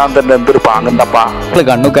വീട് കാണാൻ തന്നെ എന്തൊരു പാങ്ങണ്ടപ്പാ.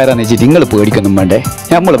 കണ്ണൂക്കാരാന്ന് വെച്ചിട്ട് നിങ്ങൾ പേടിക്കൊന്നും വേണ്ടേ,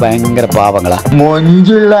 നമ്മള് ഭയങ്കര പാവങ്ങളാ.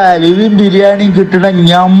 മൊഞ്ചുള്ള അലുവിൻ ബിരിയാണി കിട്ടണ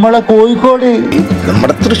ഞമ്മളെ കോഴിക്കോട്.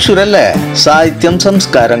 നമ്മുടെ തൃശ്ശൂരല്ലേ സാഹിത്യം,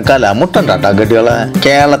 സംസ്കാരം, കല മുട്ടണ്ടാട്ടാ ഗഡികളെ.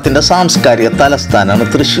 കേരളത്തിന്റെ സാംസ്കാരിക തലസ്ഥാനാണ്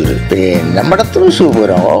തൃശ്ശൂർ. പിന്നെ നമ്മുടെ തൃശ്ശൂർ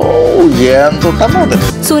പൂരം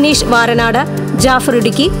സുനീഷ് വാരനാട്, ജാഫർ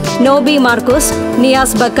ഇടുക്കി, നോബി മാർക്കോസ്,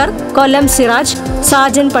 നിയാസ് ബക്കർ, കൊല്ലം സിറാജ്,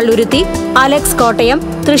 സാജൻ പള്ളുരുത്തി, അലക്സ് കോട്ടയം,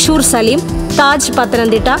 തൃശൂർ സലീം, താജ്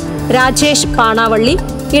പത്തനംതിട്ട, രാജേഷ് പാണാവള്ളി,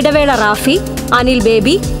 ഇടവേള റാഫി, അനിൽ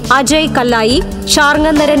ബേബി, അജയ് കല്ലായി,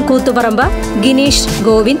 ഷാർങ്ങന്നരൻ കൂത്തുപറമ്പ്, ഗിനീഷ്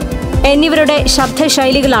ഗോവിന്ദ് എന്നിവരുടെ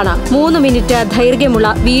ശബ്ദശൈലികളാണ് 3 മിനിറ്റ് ദൈർഘ്യമുള്ള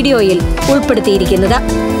വീഡിയോയിൽ ഉൾപ്പെടുത്തിയിരിക്കുന്നത്.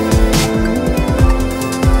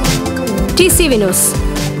 TCV news,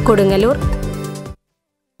 Kodungallur.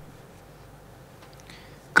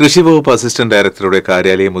 കൃഷിവകുപ്പ് അസിസ്റ്റന്റ് ഡയറക്ടറുടെ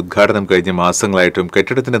കാര്യാലയം ഉദ്ഘാടനം കഴിഞ്ഞ മാസങ്ങളായിട്ടും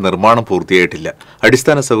കെട്ടിടത്തിന്റെ നിർമ്മാണം പൂർത്തിയായിട്ടില്ല.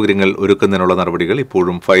 അടിസ്ഥാന സൗകര്യങ്ങൾ ഒരുക്കുന്നതിനുള്ള നടപടികൾ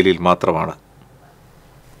ഇപ്പോഴും ഫയലിൽ മാത്രമാണ്.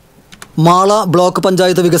 മാള ബ്ലോക്ക്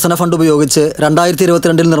പഞ്ചായത്ത് വികസന ഫണ്ട് ഉപയോഗിച്ച്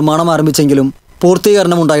 2022 നിർമ്മാണം ആരംഭിച്ചെങ്കിലും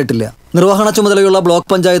പൂർത്തീകരണം ഉണ്ടായിട്ടില്ല. നിർവഹണ ചുമതലയുള്ള ബ്ലോക്ക്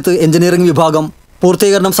പഞ്ചായത്ത് എഞ്ചിനീയറിംഗ് വിഭാഗം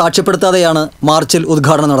പൂർത്തീകരണം സാക്ഷ്യപ്പെടുത്താതെയാണ് മാർച്ചിൽ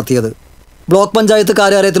ഉദ്ഘാടനം നടത്തിയത്. ബ്ലോക്ക് പഞ്ചായത്ത്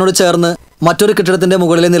കാര്യാലയത്തിനോട് ചേർന്ന് മറ്റൊരു കെട്ടിടത്തിന്റെ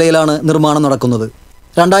മുകളിലെ നിലയിലാണ് നിർമ്മാണം നടക്കുന്നത്.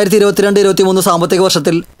 2022-23 സാമ്പത്തിക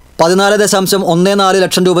വർഷത്തിൽ 14.14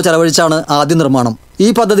 ലക്ഷം രൂപ ചെലവഴിച്ചാണ് ആദ്യ നിർമ്മാണം. ഈ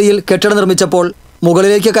പദ്ധതിയിൽ കെട്ടിടം നിർമ്മിച്ചപ്പോൾ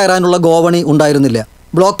മുകളിലേക്ക് കയറാനുള്ള ഗോവണി ഉണ്ടായിരുന്നില്ല.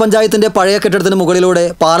 ബ്ലോക്ക് പഞ്ചായത്തിന്റെ പഴയ കെട്ടിടത്തിന് മുകളിലൂടെ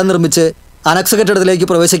പാലം നിർമ്മിച്ച് അനക്സ് കെട്ടിടത്തിലേക്ക്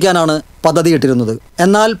പ്രവേശിക്കാനാണ് പദ്ധതിയിട്ടിരുന്നത്.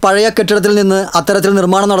 എന്നാൽ പഴയ കെട്ടിടത്തിൽ നിന്ന് അത്തരത്തിൽ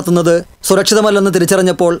നിർമ്മാണം നടത്തുന്നത് സുരക്ഷിതമല്ലെന്ന്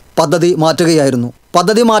തിരിച്ചറിഞ്ഞപ്പോൾ പദ്ധതി മാറ്റുകയായിരുന്നു.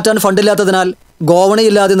 പദ്ധതി മാറ്റാൻ ഫണ്ടില്ലാത്തതിനാൽ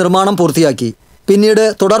ഗോവണിയില്ലാതെ നിർമ്മാണം പൂർത്തിയാക്കി. പിന്നീട്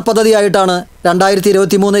തുടർ പദ്ധതിയായിട്ടാണ്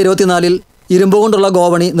 2023-24 ഇരുമ്പ് കൊണ്ടുള്ള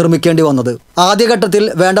ഗോവണി നിർമ്മിക്കേണ്ടി വന്നത്. ആദ്യഘട്ടത്തിൽ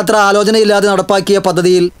വേണ്ടത്ര ആലോചനയില്ലാതെ നടപ്പാക്കിയ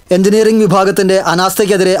പദ്ധതിയിൽ എഞ്ചിനീയറിംഗ് വിഭാഗത്തിന്റെ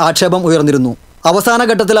അനാസ്ഥയ്ക്കെതിരെ ആക്ഷേപം ഉയർന്നിരുന്നു. അവസാന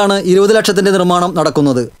ഘട്ടത്തിലാണ് 20 ലക്ഷത്തിന്റെ നിർമ്മാണം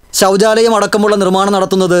നടക്കുന്നത്. ശൗചാലയം അടക്കമുള്ള നിർമ്മാണം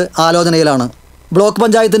നടത്തുന്നത് ആലോചനയിലാണ്. ബ്ലോക്ക്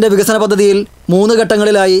പഞ്ചായത്തിന്റെ വികസന പദ്ധതിയിൽ 3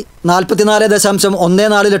 ഘട്ടങ്ങളിലായി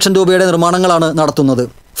 44.14 ലക്ഷം രൂപയുടെ നിർമ്മാണങ്ങളാണ് നടത്തുന്നത്.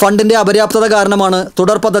 ഫണ്ടിന്റെ അപര്യാപ്തത കാരണമാണ്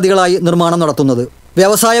തുടർ പദ്ധതികളായി നിർമ്മാണം നടത്തുന്നത്.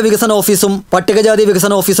 വ്യവസായ വികസന ഓഫീസും പട്ടികജാതി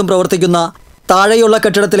വികസന ഓഫീസും പ്രവർത്തിക്കുന്ന താഴെയുള്ള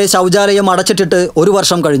കെട്ടിടത്തിലെ ശൗചാലയം അടച്ചിട്ടിട്ട് 1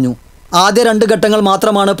 വർഷം കഴിഞ്ഞു. ആദ്യ 2 ഘട്ടങ്ങൾ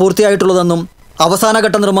മാത്രമാണ് പൂർത്തിയായിട്ടുള്ളതെന്നും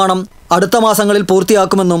അവസാനഘട്ട നിർമ്മാണം അടുത്ത മാസങ്ങളിൽ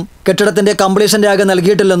പൂർത്തിയാക്കുമെന്നും കെട്ടിടത്തിന്റെ കംപ്ലീഷൻ രേഖ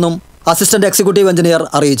നൽകിയിട്ടില്ലെന്നും അസിസ്റ്റന്റ് എക്സിക്യൂട്ടീവ് എഞ്ചിനീയർ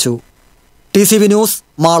അറിയിച്ചു. TCV news,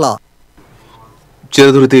 Mala.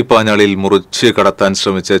 ചെറുതുരുത്തി പാഞ്ഞാളിൽ മുറിച്ച് കടത്താൻ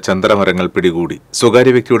ശ്രമിച്ച ചന്ദനമരങ്ങൾ പിടികൂടി.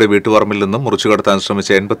 സ്വകാര്യ വ്യക്തിയുടെ വീട്ടുപറമ്പിൽ നിന്നും മുറിച്ചു കടത്താൻ ശ്രമിച്ച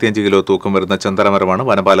 85 കിലോ തൂക്കം വരുന്ന ചന്ദനമരമാണ്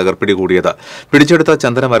വനപാലകർ പിടികൂടിയത്. പിടിച്ചെടുത്ത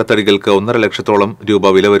ചന്ദനമരത്തടികൾക്ക് 1.5 ലക്ഷത്തോളം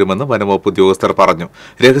രൂപ വില വരുമെന്ന് വനംവകുപ്പ് ഉദ്യോഗസ്ഥർ പറഞ്ഞു.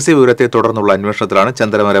 രഹസ്യ വിവരത്തെ തുടർന്നുള്ള അന്വേഷണത്തിലാണ്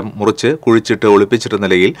ചന്ദനമരം മുറിച്ച് കുഴിച്ചിട്ട് ഒളിപ്പിച്ചിട്ട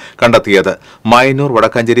നിലയിൽ കണ്ടെത്തിയത്. മായന്നൂർ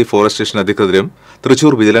വടക്കാഞ്ചേരി ഫോറസ്റ്റ് സ്റ്റേഷൻ അധികൃതരും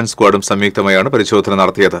തൃശൂർ വിജിലൻസ് സ്ക്വാഡും സംയുക്തമായാണ് പരിശോധന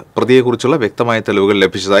നടത്തിയത്. പ്രതിയെക്കുറിച്ചുള്ള വ്യക്തമായ തെളിവുകൾ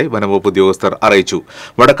ലഭിച്ചതായി വനംവകുപ്പ് ഉദ്യോഗസ്ഥർ അറിയിച്ചു.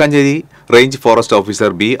 Vadakkanchery range forest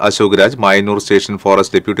officer B Ashok Raj, Mayannur station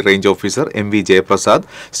forest deputy range officer MV Jayaprasad,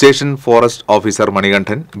 station forest officer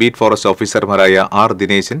Manikandan, beat forest ഓഫീസർമാരായ R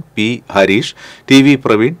Dineshan, P Harish, TV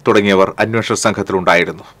Praveen തുടങ്ങിയവർ അന്വേഷണ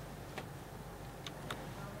സംഘത്തിലുണ്ടായിരുന്നു.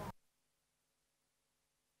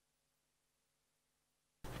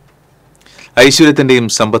 ഐശ്വര്യത്തിന്റെയും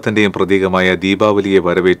സമ്പത്തിന്റെയും പ്രതീകമായ ദീപാവലിയെ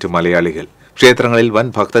വരവേറ്റ് മലയാളികൾ. ക്ഷേത്രങ്ങളിൽ വൻ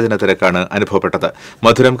ഭക്തജന തിരക്കാണ് അനുഭവപ്പെട്ടത്.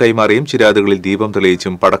 മധുരം കൈമാറിയും ചിരാതുകളിൽ ദീപം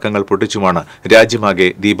തെളിയിച്ചും പടക്കങ്ങൾ പൊട്ടിച്ചുമാണ് രാജ്യമാകെ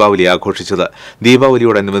ദീപാവലി ആഘോഷിച്ചത്.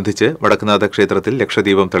 ദീപാവലിയോടനുബന്ധിച്ച് വടക്കുന്നാഥ ക്ഷേത്രത്തിൽ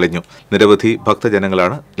ലക്ഷദീപം തെളിഞ്ഞു. നിരവധി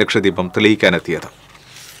ഭക്തജനങ്ങളാണ് ലക്ഷദീപം തെളിയിക്കാനെത്തിയത്.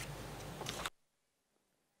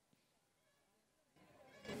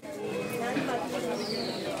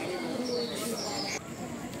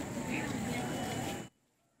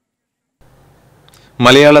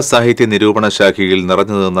 മലയാള സാഹിത്യ നിരൂപണ ശാഖയിൽ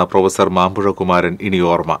നിറഞ്ഞുനിന്ന പ്രൊഫസർ മാമ്പുഴ കുമാരൻ ഇനി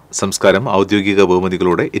ഓർമ്മ. സംസ്കാരം ഔദ്യോഗിക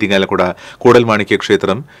ബഹുമതികളോടെ ഇരിങ്ങാലക്കുട കൂടൽമാണിക്യ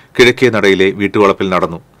ക്ഷേത്രം കിഴക്കേ നടയിലെ വീട്ടുവളപ്പിൽ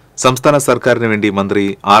നടന്നു. സംസ്ഥാന സർക്കാരിന് വേണ്ടി മന്ത്രി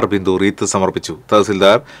R ബിന്ദു റീത്ത് സമർപ്പിച്ചു.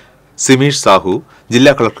 തഹസിൽദാർ സിമീഷ് സാഹു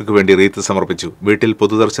ജില്ലാ കളക്ടർക്ക് വേണ്ടി റീത്ത് സമർപ്പിച്ചു. വീട്ടിൽ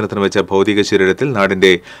പൊതുദർശനത്തിന് വെച്ച ഭൌതിക ശരീരത്തിൽ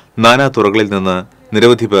നാടിന്റെ നാനാതുറകളിൽ നിന്ന്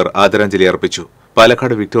നിരവധി പേർ ആദരാഞ്ജലി അർപ്പിച്ചു.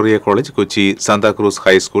 Palakkad Victoria college, Kochi Santa Cruz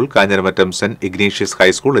high school, Kanjiramattom saint Ignatius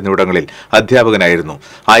high school എന്നിവിടങ്ങളിൽ അധ്യാപകനായിരുന്നു.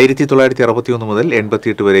 1961 മുതൽ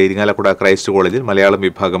 88 വരെ ഇരിങ്ങാലക്കുട ക്രൈസ്റ്റ് കോളേജിൽ മലയാളം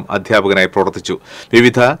വിഭാഗം അധ്യാപകനായി പ്രവർത്തിച്ചു.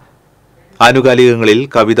 വിവിധ ആനുകാലികങ്ങളിൽ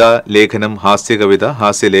കവിത, ലേഖനം, ഹാസ്യകവിത,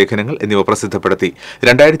 ഹാസ്യലേഖനങ്ങൾ എന്നിവ പ്രസിദ്ധപ്പെടുത്തി.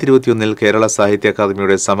 2021 കേരള സാഹിത്യ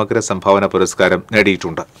അക്കാദമിയുടെ സമഗ്ര സംഭാവന പുരസ്കാരം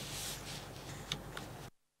നേടിയിട്ടുണ്ട്.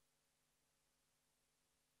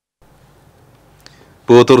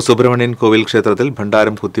 പൂവത്തൂർ സുബ്രഹ്മണ്യൻ കോവിൽ ക്ഷേത്രത്തിൽ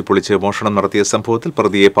ഭണ്ഡാരം കുത്തിപ്പൊളിച്ച് മോഷണം നടത്തിയ സംഭവത്തിൽ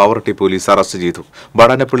പ്രതിയെ പാവറട്ടി പോലീസ് അറസ്റ്റ് ചെയ്തു.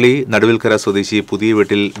 വാടാനപ്പള്ളി നടുവിൽക്കര സ്വദേശി പുതിയ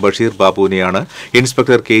വീട്ടിൽ Basheer ബാബുവിനെയാണ്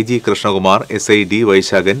inspector KG Krishnakumar, SI D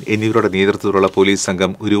Vaisakhan എന്നിവരുടെ നേതൃത്വത്തിലുള്ള പോലീസ്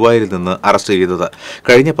സംഘം ഗുരുവായൂരിൽ നിന്ന് അറസ്റ്റ് ചെയ്തത്.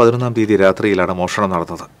 കഴിഞ്ഞ 11-ാം തീയതി രാത്രിയിലാണ് മോഷണം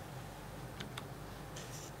നടന്നത്.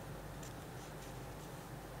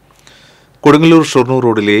 കൊടുങ്ങല്ലൂർ ഷൊർണൂർ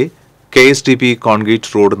റോഡിലെ KSTP കോൺക്രീറ്റ്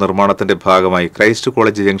റോഡ് നിർമ്മാണത്തിന്റെ ഭാഗമായി ക്രൈസ്റ്റ്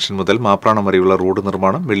കോളേജ് ജംഗ്ഷൻ മുതൽ മാപ്രാണം വരെയുള്ള റോഡ്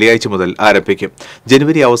നിർമ്മാണം വെള്ളിയാഴ്ച മുതൽ ആരംഭിക്കും.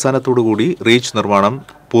 ജനുവരി അവസാനത്തോടുകൂടി റീച്ച് നിർമ്മാണം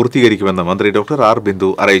പൂർത്തീകരിക്കുമെന്ന് മന്ത്രി ഡോക്ടർ R ബിന്ദു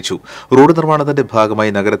അറിയിച്ചു. റോഡ് നിർമ്മാണത്തിന്റെ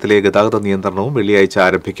ഭാഗമായി നഗരത്തിലെ ഗതാഗത നിയന്ത്രണവും വെള്ളിയാഴ്ച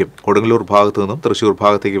ആരംഭിക്കും. കൊടുങ്ങല്ലൂർ ഭാഗത്തു നിന്നും തൃശൂർ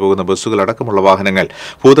ഭാഗത്തേക്ക് പോകുന്ന ബസ്സുകൾ അടക്കമുള്ള വാഹനങ്ങൾ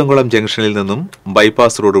പൂതംകുളം ജംഗ്ഷനിൽ നിന്നും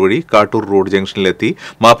ബൈപ്പാസ് റോഡ് വഴി കാട്ടൂർ റോഡ് ജംഗ്ഷനിലെത്തി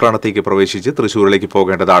മാപ്രാണത്തേക്ക് പ്രവേശിച്ച് തൃശൂരിലേക്ക്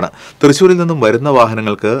പോകേണ്ടതാണ്. തൃശൂരിൽ നിന്നും വരുന്ന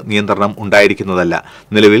വാഹനങ്ങൾക്ക് നിയന്ത്രണം ഉണ്ടായിരിക്കുന്നതല്ല.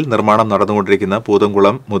 നിലവിൽ നിർമ്മാണം നടന്നുകൊണ്ടിരിക്കുന്ന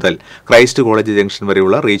പൂതംകുളം മുതൽ ക്രൈസ്റ്റ് കോളേജ് ജംഗ്ഷൻ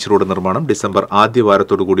വരെയുള്ള റീച്ച് റോഡ് നിർമ്മാണം ഡിസംബർ ആദ്യ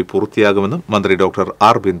വാരത്തോടുകൂടി പൂർത്തിയാകുമെന്നും മന്ത്രി ഡോക്ടർ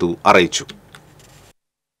R ബിന്ദു അറിയിച്ചു.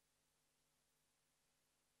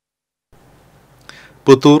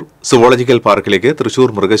 പുത്തൂർ സുവോളജിക്കൽ പാർക്കിലേക്ക് തൃശൂർ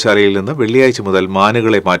മൃഗശാലയിൽ നിന്ന് വെള്ളിയാഴ്ച മുതൽ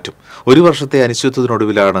മാനുകളെ മാറ്റും. 1 വർഷത്തെ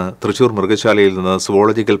അനിശ്ചിതത്വത്തിനൊടുവിലാണ് തൃശൂർ മൃഗശാലയിൽ നിന്ന്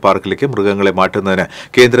സുവോളജിക്കൽ പാർക്കിലേക്ക് മൃഗങ്ങളെ മാറ്റുന്നതിന്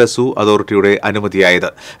കേന്ദ്ര സൂ അതോറിറ്റിയുടെ അനുമതിയായത്.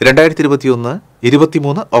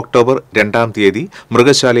 2023 ഒക്ടോബർ 2-ാം തീയതി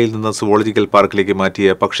മൃഗശാലയിൽ നിന്ന് സുവോളജിക്കൽ പാർക്കിലേക്ക്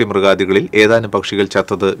മാറ്റിയ പക്ഷിമൃഗാദികളിൽ ഏതാനും പക്ഷികൾ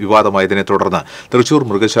ചത്തത് വിവാദമായതിനെ തുടർന്ന് തൃശൂർ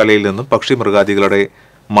മൃഗശാലയിൽ നിന്നും പക്ഷിമൃഗാദികളുടെ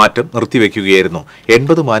മാറ്റം നിർത്തിവെക്കുകയായിരുന്നു.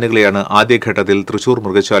 80 മാനുകളെയാണ് ആദ്യഘട്ടത്തിൽ തൃശൂർ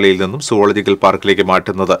മൃഗശാലയിൽ നിന്നും സുവോളജിക്കൽ പാർക്കിലേക്ക്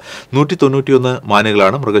മാറ്റുന്നത്. 191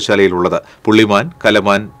 മാനുകളാണ് മൃഗശാലയിലുള്ളത്. പുള്ളിമാൻ,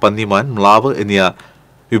 കലമാൻ, പന്നിമാൻ, മ്ലാവ് എന്നീ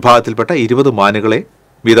വിഭാഗത്തിൽപ്പെട്ട 20 മാനുകളെ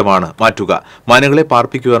വീതമാണ് മാറ്റുക. മാനുകളെ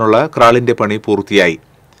പാർപ്പിക്കുവാനുള്ള ക്രാളിന്റെ പണി പൂർത്തിയായി.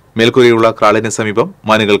 മേൽക്കൂരയുള്ള ക്രാളിന് സമീപം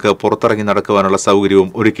മാനുകൾക്ക് പുറത്തിറങ്ങി നടക്കുവാനുള്ള സൗകര്യവും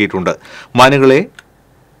ഒരുക്കിയിട്ടുണ്ട്. മാനുകളെ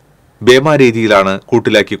ബേമ രീതിയിലാണ്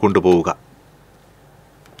കൂട്ടിലാക്കി കൊണ്ടുപോവുക.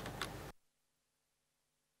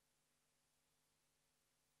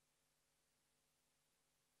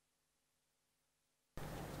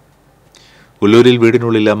 ഉള്ളൂരിൽ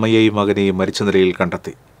വീടിനുള്ളിൽ അമ്മയെയും മകനെയും മരിച്ച നിലയിൽ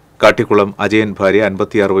കണ്ടെത്തി. കാട്ടിക്കുളം അജയൻ ഭാര്യ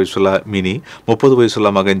 56 വയസ്സുള്ള മിനി, 30 വയസ്സുള്ള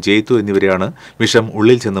മകൻ ജെയ്തു എന്നിവരെയാണ് വിഷം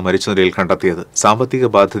ഉള്ളിൽ ചെന്ന് മരിച്ച നിലയിൽ കണ്ടെത്തിയത്. സാമ്പത്തിക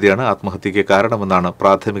ബാധ്യതയാണ് ആത്മഹത്യയ്ക്ക് കാരണമെന്നാണ്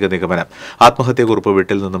പ്രാഥമിക നിഗമനം. ആത്മഹത്യാക്കുറിപ്പ്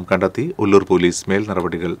വീട്ടിൽ നിന്നും കണ്ടെത്തി ഉള്ളൂർ പോലീസ് മേൽ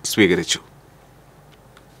നടപടികൾ സ്വീകരിച്ചു.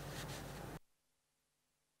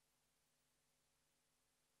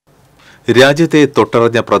 രാജ്യത്തെ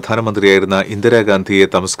തൊട്ടറിഞ്ഞ പ്രധാനമന്ത്രിയായിരുന്ന ഇന്ദിരാഗാന്ധിയെ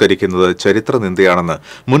തമസ്കരിക്കുന്നത് ചരിത്ര നിന്ദയാണെന്ന്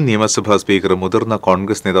മുൻ നിയമസഭാ സ്പീക്കറും മുതിർന്ന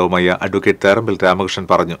കോൺഗ്രസ് നേതാവുമായ അഡ്വക്കേറ്റ് തേറമ്പിൽ രാമകൃഷ്ണൻ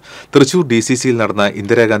പറഞ്ഞു. തൃശൂർ ഡിസിസിയിൽ നടന്ന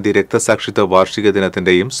ഇന്ദിരാഗാന്ധി രക്തസാക്ഷിത്വ വാർഷിക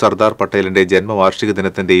ദിനത്തിന്റെയും സർദാർ പട്ടേലിന്റെ ജന്മവാർഷിക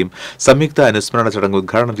ദിനത്തിന്റെയും സംയുക്ത അനുസ്മരണ ചടങ്ങ്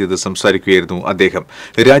ഉദ്ഘാടനം ചെയ്ത് സംസാരിക്കുകയായിരുന്നു അദ്ദേഹം.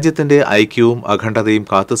 രാജ്യത്തിന്റെ ഐക്യവും അഖണ്ഡതയും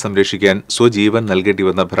കാത്തു സംരക്ഷിക്കാൻ സ്വജീവൻ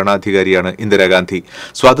നൽകേണ്ടിവന്ന ഭരണാധികാരിയാണ് ഇന്ദിരാഗാന്ധി.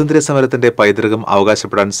 സ്വാതന്ത്ര്യ സമരത്തിന്റെ പൈതൃകം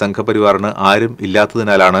അവകാശപ്പെടാൻ സംഘപരിവാറിന് ആരും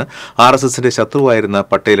ഇല്ലാത്തതിനാലാണ് RSSന്റെ ശത്രുവായിരുന്ന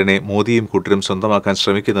പട്ടേലിനെ മോദിയും കൂട്ടരും സ്വന്തമാക്കാൻ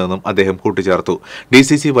ശ്രമിക്കുന്നതെന്നും അദ്ദേഹം കൂട്ടിച്ചേർത്തു.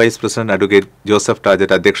 DCC vice president advocate Joseph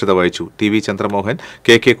ടാജറ്റ് അധ്യക്ഷത വഹിച്ചു. TV ചന്ദ്രമോഹൻ,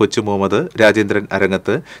 KK കൊച്ചുമുഹമ്മദ്, രാജേന്ദ്രൻ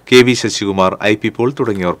അരങ്ങത്ത്, KV ശശികുമാർ, IP പോൾ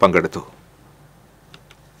തുടങ്ങിയവർ പങ്കെടുത്തു.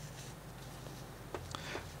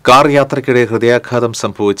 കാർ യാത്രയ്ക്കിടെ ഹൃദയാഘാതം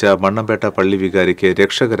സംഭവിച്ച മണ്ണമ്പേട്ട പള്ളി വികാരിക്ക്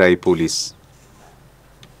രക്ഷകരായി പോലീസ്.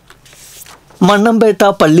 മണ്ണമ്പേട്ട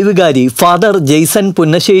പള്ളി വികാരി ഫാദർ ജെയ്സൺ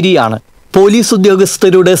പുന്നശ്ശേരിയാണ് പോലീസ്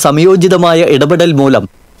ഉദ്യോഗസ്ഥരുടെ സംയോജിതമായ ഇടപെടൽ മൂലം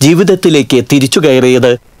ജീവിതത്തിലേക്ക്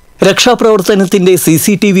തിരിച്ചുകയറിയത്. രക്ഷാപ്രവർത്തനത്തിന്റെ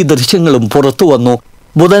CCTV ദൃശ്യങ്ങളും പുറത്തുവന്നു.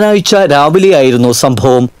 ബുധനാഴ്ച രാവിലെയായിരുന്നു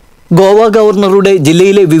സംഭവം. ഗോവ ഗവർണറുടെ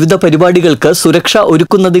ജില്ലയിലെ വിവിധ പരിപാടികൾക്ക് സുരക്ഷ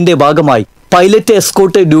ഒരുക്കുന്നതിന്റെ ഭാഗമായി പൈലറ്റ്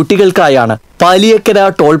എസ്കോർട്ട് ഡ്യൂട്ടികൾക്കായാണ് പാലിയക്കര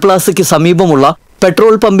ടോൾ പ്ലാസയ്ക്ക് സമീപമുള്ള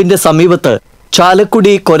പെട്രോൾ പമ്പിന്റെ സമീപത്ത്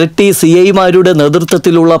ചാലക്കുടി കൊരട്ടി CIമാരുടെ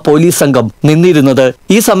നേതൃത്വത്തിലുള്ള പോലീസ് സംഘം നിന്നിരുന്നത്.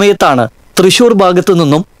 ഈ സമയത്താണ് തൃശൂർ ഭാഗത്തു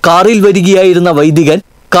നിന്നും കാറിൽ വരികയായിരുന്ന വൈദികൻ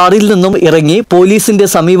കാറിൽ നിന്നും ഇറങ്ങി പോലീസിന്റെ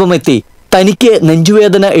സമീപമെത്തി തനിക്ക്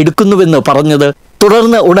നെഞ്ചുവേദന എടുക്കുന്നുവെന്ന് പറഞ്ഞത്.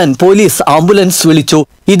 തുടർന്ന് ഉടൻ പോലീസ് ആംബുലൻസ് വിളിച്ചു.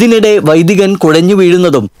 ഇതിനിടെ വൈദികൻ കുഴഞ്ഞു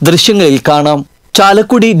വീഴുന്നതും ദൃശ്യങ്ങളിൽ കാണാം.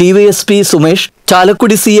 Chalakudy DYSP Sumesh,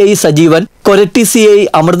 Chalakudy CI Sajeevan, Koratty CI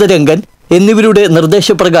Amritharangan എന്നിവരുടെ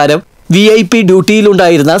നിർദ്ദേശപ്രകാരം VIP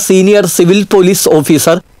ഡ്യൂട്ടിയിലുണ്ടായിരുന്ന senior civil police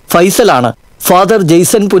officer ഫൈസലാണ് father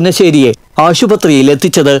Jason പുന്നശ്ശേരിയെ ആശുപത്രിയിൽ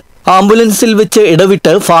എത്തിച്ചത്. ആംബുലൻസിൽ വെച്ച്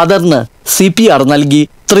ഇടവിട്ട് ഫാദറിന് CPR നൽകി.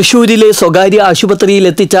 തൃശൂരിലെ സ്വകാര്യ ആശുപത്രിയിൽ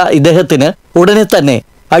എത്തിച്ച ഇദ്ദേഹത്തിന് ഉടനെ തന്നെ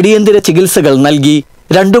അടിയന്തര ചികിത്സകൾ നൽകി.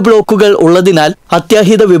 2 ബ്ലോക്കുകൾ ഉള്ളതിനാൽ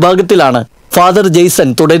അത്യാഹിത വിഭാഗത്തിലാണ് ഫാദർ ജെയ്സൺ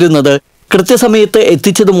തുടരുന്നത്. കൃത്യസമയത്ത്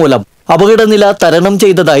എത്തിച്ചതുമൂലം അപകടനില തരണം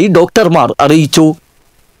ചെയ്തതായി ഡോക്ടർമാർ അറിയിച്ചു.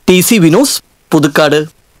 TC വിനോസ്, പുതുക്കാട്.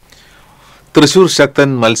 തൃശൂർ ശക്തൻ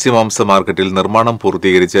മത്സ്യമാംസ മാർക്കറ്റിൽ നിർമ്മാണം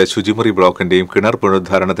പൂർത്തീകരിച്ച ശുചിമുറി ബ്ലോക്കിന്റെയും കിണർ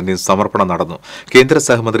പുനരുദ്ധാരണത്തിന്റെയും സമർപ്പണം നടന്നു. കേന്ദ്ര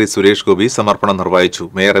സഹമന്ത്രി സുരേഷ് ഗോപി സമർപ്പണം നിർവഹിച്ചു.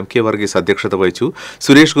 മേയർ MK വർഗീസ് അധ്യക്ഷത വഹിച്ചു.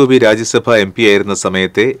 സുരേഷ് ഗോപി രാജ്യസഭാ MP ആയിരുന്ന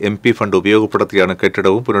സമയത്തെ MP ഫണ്ട് ഉപയോഗപ്പെടുത്തിയാണ്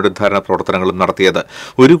കെട്ടിടവും പുനരുദ്ധാരണ പ്രവർത്തനങ്ങളും നടത്തിയത്.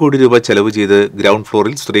 1 കോടി രൂപ ചെലവ് ചെയ്ത് ഗ്രൌണ്ട്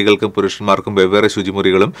ഫ്ലോറിൽ സ്ത്രീകൾക്കും പുരുഷന്മാർക്കും വെവ്വേറെ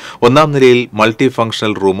ശുചിമുറികളും 1ാം നിലയിൽ മൾട്ടി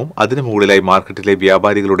ഫംഗ്ഷണൽ റൂമും അതിനു മുകളിലായി മാർക്കറ്റിലെ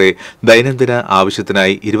വ്യാപാരികളുടെ ദൈനംദിന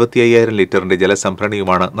ആവശ്യത്തിനായി 25,000 ലിറ്ററിന്റെ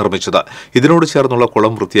ജലസംഭരണിയുമാണ് നിർമ്മിച്ചത്. ഇതിനോട് ചേർന്നുള്ള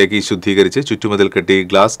കുളം വൃത്തിയാക്കി ശുദ്ധീകരിച്ച് ചുറ്റുമതിൽ കെട്ടി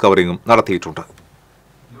ഗ്ലാസ് കവറിംഗും നടത്തിയിട്ടുണ്ട്.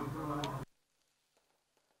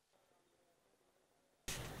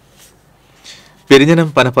 പെരിഞ്ഞനം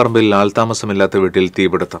പനപ്പറമ്പിൽ ആൾതാമസമില്ലാത്ത വീട്ടിൽ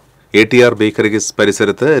തീപിടുത്തം. ATR ബേക്കറി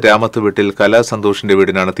പരിസരത്ത് രാമത്ത് വീട്ടിൽ കലാസന്തോഷിന്റെ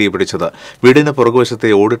വീടിനാണ് തീപിടിച്ചത്. വീടിന്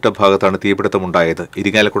പുറകുവശത്തെ ഓടിട്ട ഭാഗത്താണ് തീപിടുത്തമുണ്ടായത്.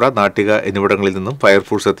 ഇരിങ്ങാലക്കുട, നാട്ടിക എന്നിവിടങ്ങളിൽ നിന്നും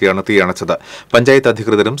ഫയർഫോഴ്സ് എത്തിയാണ് തീയണച്ചത്. പഞ്ചായത്ത്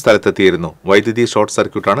അധികൃതരും സ്ഥലത്തെത്തിയിരുന്നു. വൈദ്യുതി ഷോർട്ട്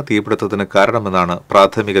സർക്യൂട്ടാണ് തീപിടുത്തത്തിന് കാരണമെന്നാണ്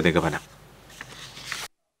പ്രാഥമിക നിഗമനം.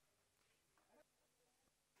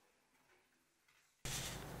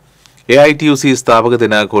 AITUC സ്ഥാപക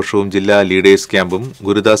ദിനാഘോഷവും ജില്ലാ ലീഡേഴ്സ് ക്യാമ്പും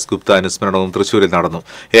ഗുരുദാസ് ഗുപ്ത അനുസ്മരണവും തൃശൂരിൽ നടന്നു.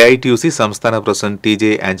 AITUC സംസ്ഥാന പ്രസിഡന്റ് TJ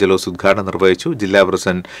ആഞ്ചലോസ് ഉദ്ഘാടനം നിർവഹിച്ചു. ജില്ലാ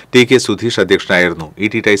പ്രസിഡന്റ് TK സുധീഷ് അധ്യക്ഷനായിരുന്നു.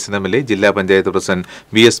 ET ടൈസൺ MLA, ജില്ലാ panchayat president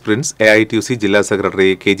VS Prince, AITUC ജില്ലാ സെക്രട്ടറി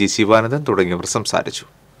KG ശിവാനന്ദൻ തുടങ്ങിയവർ സംസാരിച്ചു.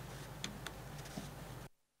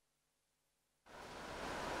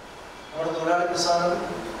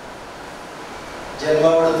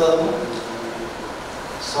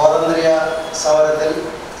 സ്വാതന്ത്ര്യ സമരത്തിൽ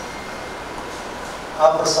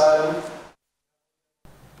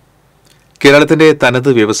കേരളത്തിന്റെ തനത്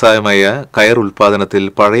വ്യവസായമായ കയർ ഉൽപാദനത്തിൽ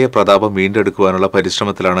പഴയ പ്രതാപം വീണ്ടെടുക്കുവാനുള്ള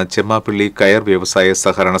പരിശ്രമത്തിലാണ് ചെമ്മാപ്പള്ളി കയർ വ്യവസായ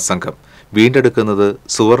സഹകരണ സംഘം. വീണ്ടെടുക്കുന്നത്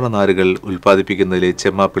സുവർണ നാരുകൾ ഉൽപ്പാദിപ്പിക്കുന്നതിലെ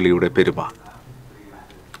ചെമ്മാപ്പള്ളിയുടെ പെരുമ.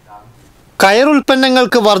 കയർ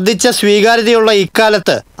ഉൽപ്പന്നങ്ങൾക്ക് വർദ്ധിച്ച സ്വീകാര്യതയുള്ള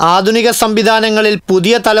ഇക്കാലത്ത് ആധുനിക സംവിധാനങ്ങളിൽ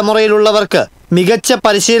പുതിയ തലമുറയിലുള്ളവർക്ക് മികച്ച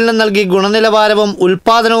പരിശീലനം നൽകി ഗുണനിലവാരവും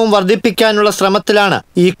ഉൽപാദനവും വർദ്ധിപ്പിക്കാനുള്ള ശ്രമത്തിലാണ്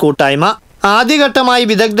ഈ കൂട്ടായ്മ. ആദ്യഘട്ടമായി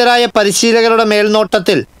വിദഗ്ധരായ പരിശീലകരുടെ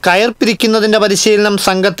മേൽനോട്ടത്തിൽ കയർ പിരിക്കുന്നതിന്റെ പരിശീലനം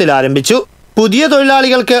സംഘത്തിൽ ആരംഭിച്ചു. പുതിയ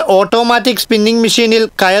തൊഴിലാളികൾക്ക് ഓട്ടോമാറ്റിക് സ്പിന്നിംഗ് മെഷീനിൽ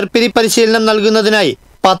കയർപിരി പരിശീലനം നൽകുന്നതിനായി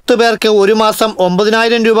 10 പേർക്ക് 1 മാസം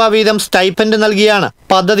 9,000 രൂപ വീതം സ്റ്റൈപ്പൻഡ് നൽകിയാണ്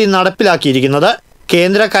പദ്ധതി നടപ്പിലാക്കിയിരിക്കുന്നത്.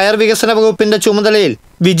 കേന്ദ്ര കയർ വികസന വകുപ്പിന്റെ ചുമതലയിൽ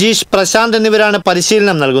വിജീഷ്, പ്രശാന്ത് എന്നിവരാണ്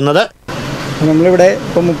പരിശീലനം നൽകുന്നത്. നമ്മളിവിടെ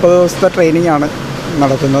ഇപ്പോൾ 30 ദിവസത്തെ ട്രെയിനിങ് ആണ്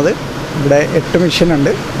നടത്തുന്നത്. ഇവിടെ 8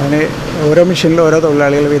 മെഷീനുണ്ട്. അതിന് ഓരോ മെഷീനിലും ഓരോ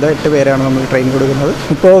തൊഴിലാളികൾ വീതം 8 പേരാണ് നമ്മൾ ട്രെയിൻ കൊടുക്കുന്നത്.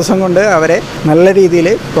 30 ദിവസം കൊണ്ട് അവരെ നല്ല രീതിയിൽ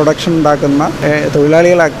പ്രൊഡക്ഷൻ ഉണ്ടാക്കുന്ന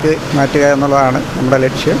തൊഴിലാളികളാക്കി മാറ്റുക എന്നുള്ളതാണ് നമ്മുടെ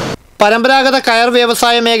ലക്ഷ്യം. പരമ്പരാഗത കയർ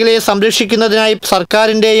വ്യവസായ മേഖലയെ സംരക്ഷിക്കുന്നതിനായി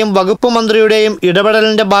സർക്കാരിൻ്റെയും വകുപ്പ് മന്ത്രിയുടെയും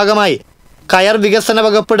ഇടപെടലിൻ്റെ ഭാഗമായി കയർ വികസന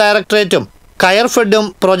വകുപ്പ് ഡയറക്ടറേറ്റും കയർ ഫെഡും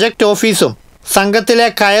പ്രൊജക്ട് ഓഫീസും സംഘത്തിലെ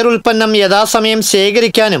കയർ ഉൽപ്പന്നം യഥാസമയം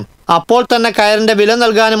ശേഖരിക്കാനും അപ്പോൾ തന്നെ കയറിൻ്റെ വില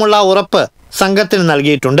നൽകാനുമുള്ള ഉറപ്പ് സംഘത്തിന്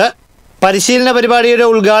നൽകിയിട്ടുണ്ട്. പരിശീലന പരിപാടിയുടെ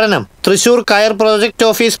ഉദ്ഘാടനം തൃശൂർ കയർ പ്രൊജക്ട്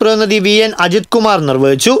ഓഫീസ് പ്രതിനിധി VN അജിത് കുമാർ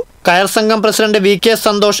നിർവഹിച്ചു. കയർ സംഘം പ്രസിഡന്റ് VK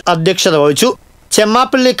സന്തോഷ് അധ്യക്ഷത വഹിച്ചു.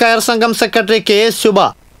 ചെമ്മാപ്പള്ളി കയർ സംഘം സെക്രട്ടറി KS ശുഭ,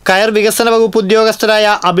 കയർ വികസന വകുപ്പ് ഉദ്യോഗസ്ഥരായ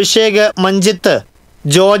അഭിഷേക്, മഞ്ജിത്ത്,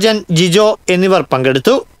 ജോജൻ, ജിജോ എന്നിവർ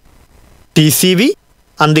പങ്കെടുത്തു. TCV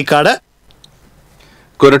അന്തിക്കാട്.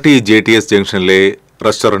 കൊരട്ടി JTS ജംഗ്ഷനിലെ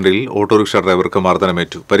റെസ്റ്റോറന്റിൽ ഓട്ടോറിക്ഷ ഡ്രൈവർക്ക്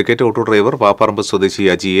മർദ്ദനമേറ്റു. പരിക്കേറ്റ ഓട്ടോ ഡ്രൈവർ പാപ്പറമ്പ് സ്വദേശി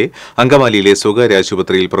അജിയെ അങ്കമാലിയിലെ സ്വകാര്യ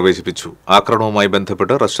ആശുപത്രിയിൽ പ്രവേശിപ്പിച്ചു. ആക്രമണവുമായി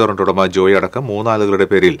ബന്ധപ്പെട്ട് റെസ്റ്റോറന്റ് ഉടമ ജോയ് അടക്കം 3 ആളുകളുടെ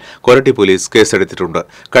പേരിൽ കൊരട്ടി പോലീസ് കേസെടുത്തിട്ടുണ്ട്.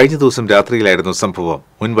 കഴിഞ്ഞ ദിവസം രാത്രിയിലായിരുന്നു സംഭവം.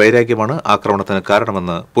 മുൻ വൈരാഗ്യമാണ് ആക്രമണത്തിന്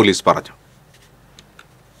കാരണമെന്ന് പോലീസ് പറഞ്ഞു.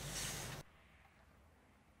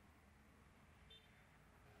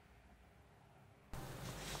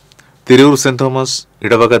 തിരൂർ സെന്റ് തോമസ്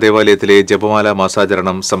ഇടവക ദേവാലയത്തിലെ ജപമാല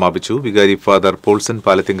മാസാചരണം സമാപിച്ചു. വികാരി ഫാദർ പോൾസൺ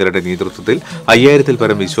പാലത്തിങ്കരുടെ നേതൃത്വത്തിൽ 5000-ൽ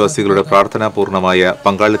പരം വിശ്വാസികളുടെ പ്രാർത്ഥനാപൂർണമായ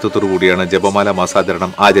പങ്കാളിത്തത്തോടുകൂടിയാണ് ജപമാല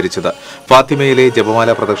മാസാചരണം ആചരിച്ചത്. ഫാത്തിമയിലെ ജപമാല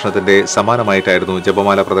പ്രദക്ഷിണത്തിന്റെ സമാനമായിട്ടായിരുന്നു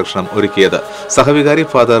ജപമാല പ്രദക്ഷിണം ഒരുക്കിയത്. സഹവികാരി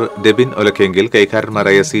ഫാദർ ഡെബിൻ ഒലക്കെങ്കിൽ,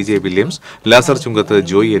 കൈക്കാരന്മാരായ CJ വില്യംസ്, ലാസർ ചുങ്കത്ത്,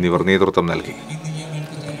 ജോയി എന്നിവർ നേതൃത്വം നൽകി.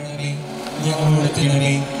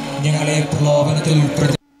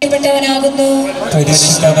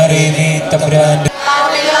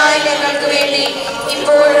 ഞങ്ങൾക്ക് വേണ്ടി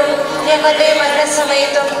ഇപ്പോഴും ഞങ്ങളുടെ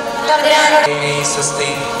മരണസമയത്തും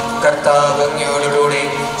കർത്താവ് അങ്ങയോടുകൂടെ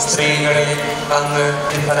സ്ത്രീകളിൽ അങ്ങ്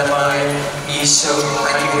ഫലമായ ഈശോ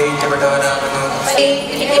അനുഗ്രഹിക്കപ്പെട്ടവനാകുന്നു.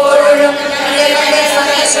 ഇപ്പോഴും ഞങ്ങളുടെ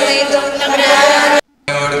മരണസമയത്തും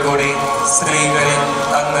അങ്ങയോടുകൂടെ സ്ത്രീകളിൽ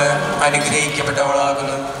അങ്ങ്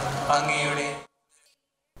അനുഗ്രഹിക്കപ്പെട്ടവളാകുന്നു. അങ്ങയുടെ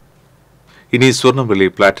ഇനി സ്വർണം, വെള്ളി,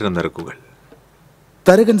 പ്ലാറ്റിനം നിരക്കുകൾ.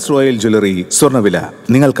 തരകൻസ് റോയൽ ജ്വല്ലറി സ്വർണ്ണവില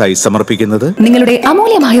നിങ്ങൾക്കായി സമർപ്പിക്കുന്നത് നിങ്ങളുടെ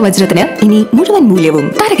അമൂല്യമായ വജ്രത്തിന് ഇനി മുഴുവൻ മൂല്യവും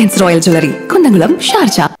Tharakans royal jewellery, Kunnamkulam,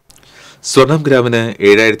 Sharjah. സ്വർണം ഗ്രാമിന്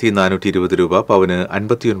 7420 രൂപ, പവന്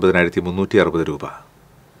 59,360 രൂപ,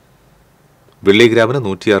 വെള്ളി ഗ്രാമിന്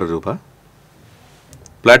 106 രൂപ,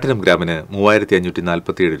 പ്ലാറ്റിനം ഗ്രാമിന്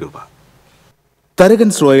 3547 രൂപ.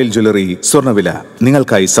 തരകൻസ് റോയൽ ജ്വല്ലറി സ്വർണ്ണവില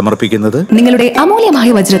നിങ്ങൾക്കായി സമർപ്പിക്കുന്നത് നിങ്ങളുടെ അമൂല്യമായ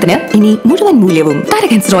വജ്രത്തിന് ഇനി മുഴുവൻ മൂല്യവും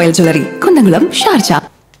Tharakans royal jewellery, Kunnamkulam, Sharjah.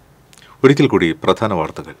 ഒരിക്കൽ കൂടി പ്രധാന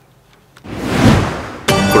വാർത്തകൾ.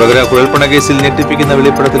 കുടകര കുഴൽപ്പണ കേസിൽ ഞെട്ടിപ്പിക്കുന്ന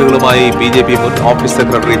വെളിപ്പെടുത്തലുകളുമായി BJP മുൻ ഓഫീസ്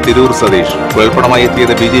സെക്രട്ടറി തിരൂർ സതീഷ്. കുഴൽപ്പണമായി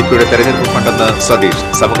എത്തിയത് BJPയുടെ തെരഞ്ഞെടുപ്പ് ഫണ്ടെന്ന് സതീഷ്.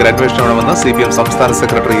 സമഗ്ര അന്വേഷണമെന്ന് CPM സംസ്ഥാന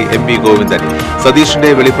സെക്രട്ടറി MP ഗോവിന്ദൻ.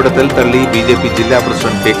 സതീഷിന്റെ വെളിപ്പെടുത്തൽ തള്ളി BJP ജില്ലാ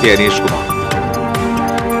പ്രസിഡന്റ് KK അനീഷ് കുമാർ.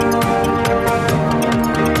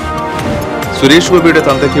 സുരേഷ് ഗോപിയുടെ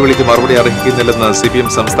തന്തയ്ക്ക് വിളിക്ക് മറുപടി അർഹിക്കുന്നില്ലെന്ന് CPM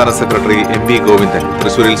സംസ്ഥാന സെക്രട്ടറി MP ഗോവിന്ദൻ.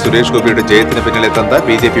 തൃശൂരിൽ സുരേഷ് ഗോപിയുടെ ജയത്തിന് പിന്നിലെ തന്ത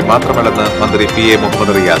BJP മാത്രമല്ലെന്ന് മന്ത്രി PA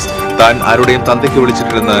മുഹമ്മദ് റിയാസ്. താൻ ആരുടെയും തന്തയ്ക്ക്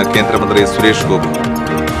വിളിച്ചിട്ടില്ലെന്ന് കേന്ദ്രമന്ത്രി സുരേഷ് ഗോപി.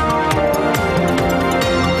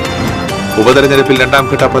 ഉപതെരഞ്ഞെടുപ്പിൽ 2ാം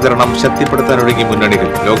ഘട്ട പ്രചരണം ശക്തിപ്പെടുത്താനൊരുങ്ങി മുന്നണികൾ.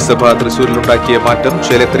 ലോക്സഭ തൃശൂരിലുണ്ടാക്കിയ മാറ്റം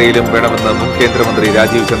ചേലക്കരയിലും വേണമെന്ന് മുൻ കേന്ദ്രമന്ത്രി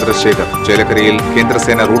രാജീവ് ചന്ദ്രശേഖർ. ചേലക്കരയിൽ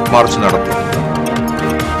കേന്ദ്രസേന റൂട്ട് മാർച്ച് നടത്തി.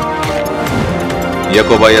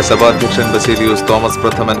 യാക്കോബായ സഭാധ്യക്ഷൻ ബസേലിയോസ് തോമസ്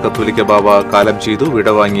പ്രഥമൻ കത്തോലിക്ക ബാവ കാലം ചെയ്തു.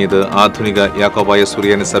 വിടവാങ്ങിയത് ആധുനിക യാക്കോബായ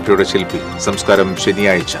സുറിയാനി സഭയുടെ ശില്പി. സംസ്കാരം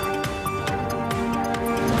ശനിയാഴ്ച.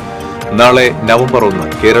 നാളെ നവംബർ 1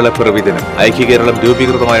 കേരളപ്പിറവി ദിനം. ഐക്യകേരളം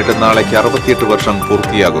രൂപീകൃതമായിട്ട് നാളേക്ക് 68 വർഷം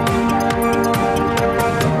പൂർത്തിയാകുന്നു.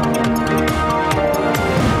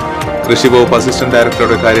 കൃഷി വകുപ്പ് അസിസ്റ്റന്റ്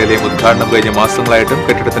ഡയറക്ടറുടെ കാര്യാലയം ഉദ്ഘാടനം കഴിഞ്ഞ മാസങ്ങളായിട്ടും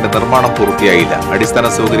കെട്ടിടത്തിന്റെ നിർമ്മാണം പൂർത്തിയായില്ല. അടിസ്ഥാന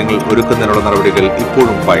സൗകര്യങ്ങൾ ഒരുക്കുന്നതിനുള്ള നടപടികൾ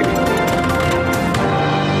ഇപ്പോഴും ഫയലിൽ.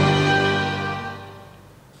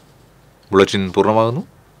 ബുള്ളറ്റിൻ പൂർണ്ണമാകുന്നു.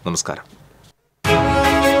 നമസ്കാരം.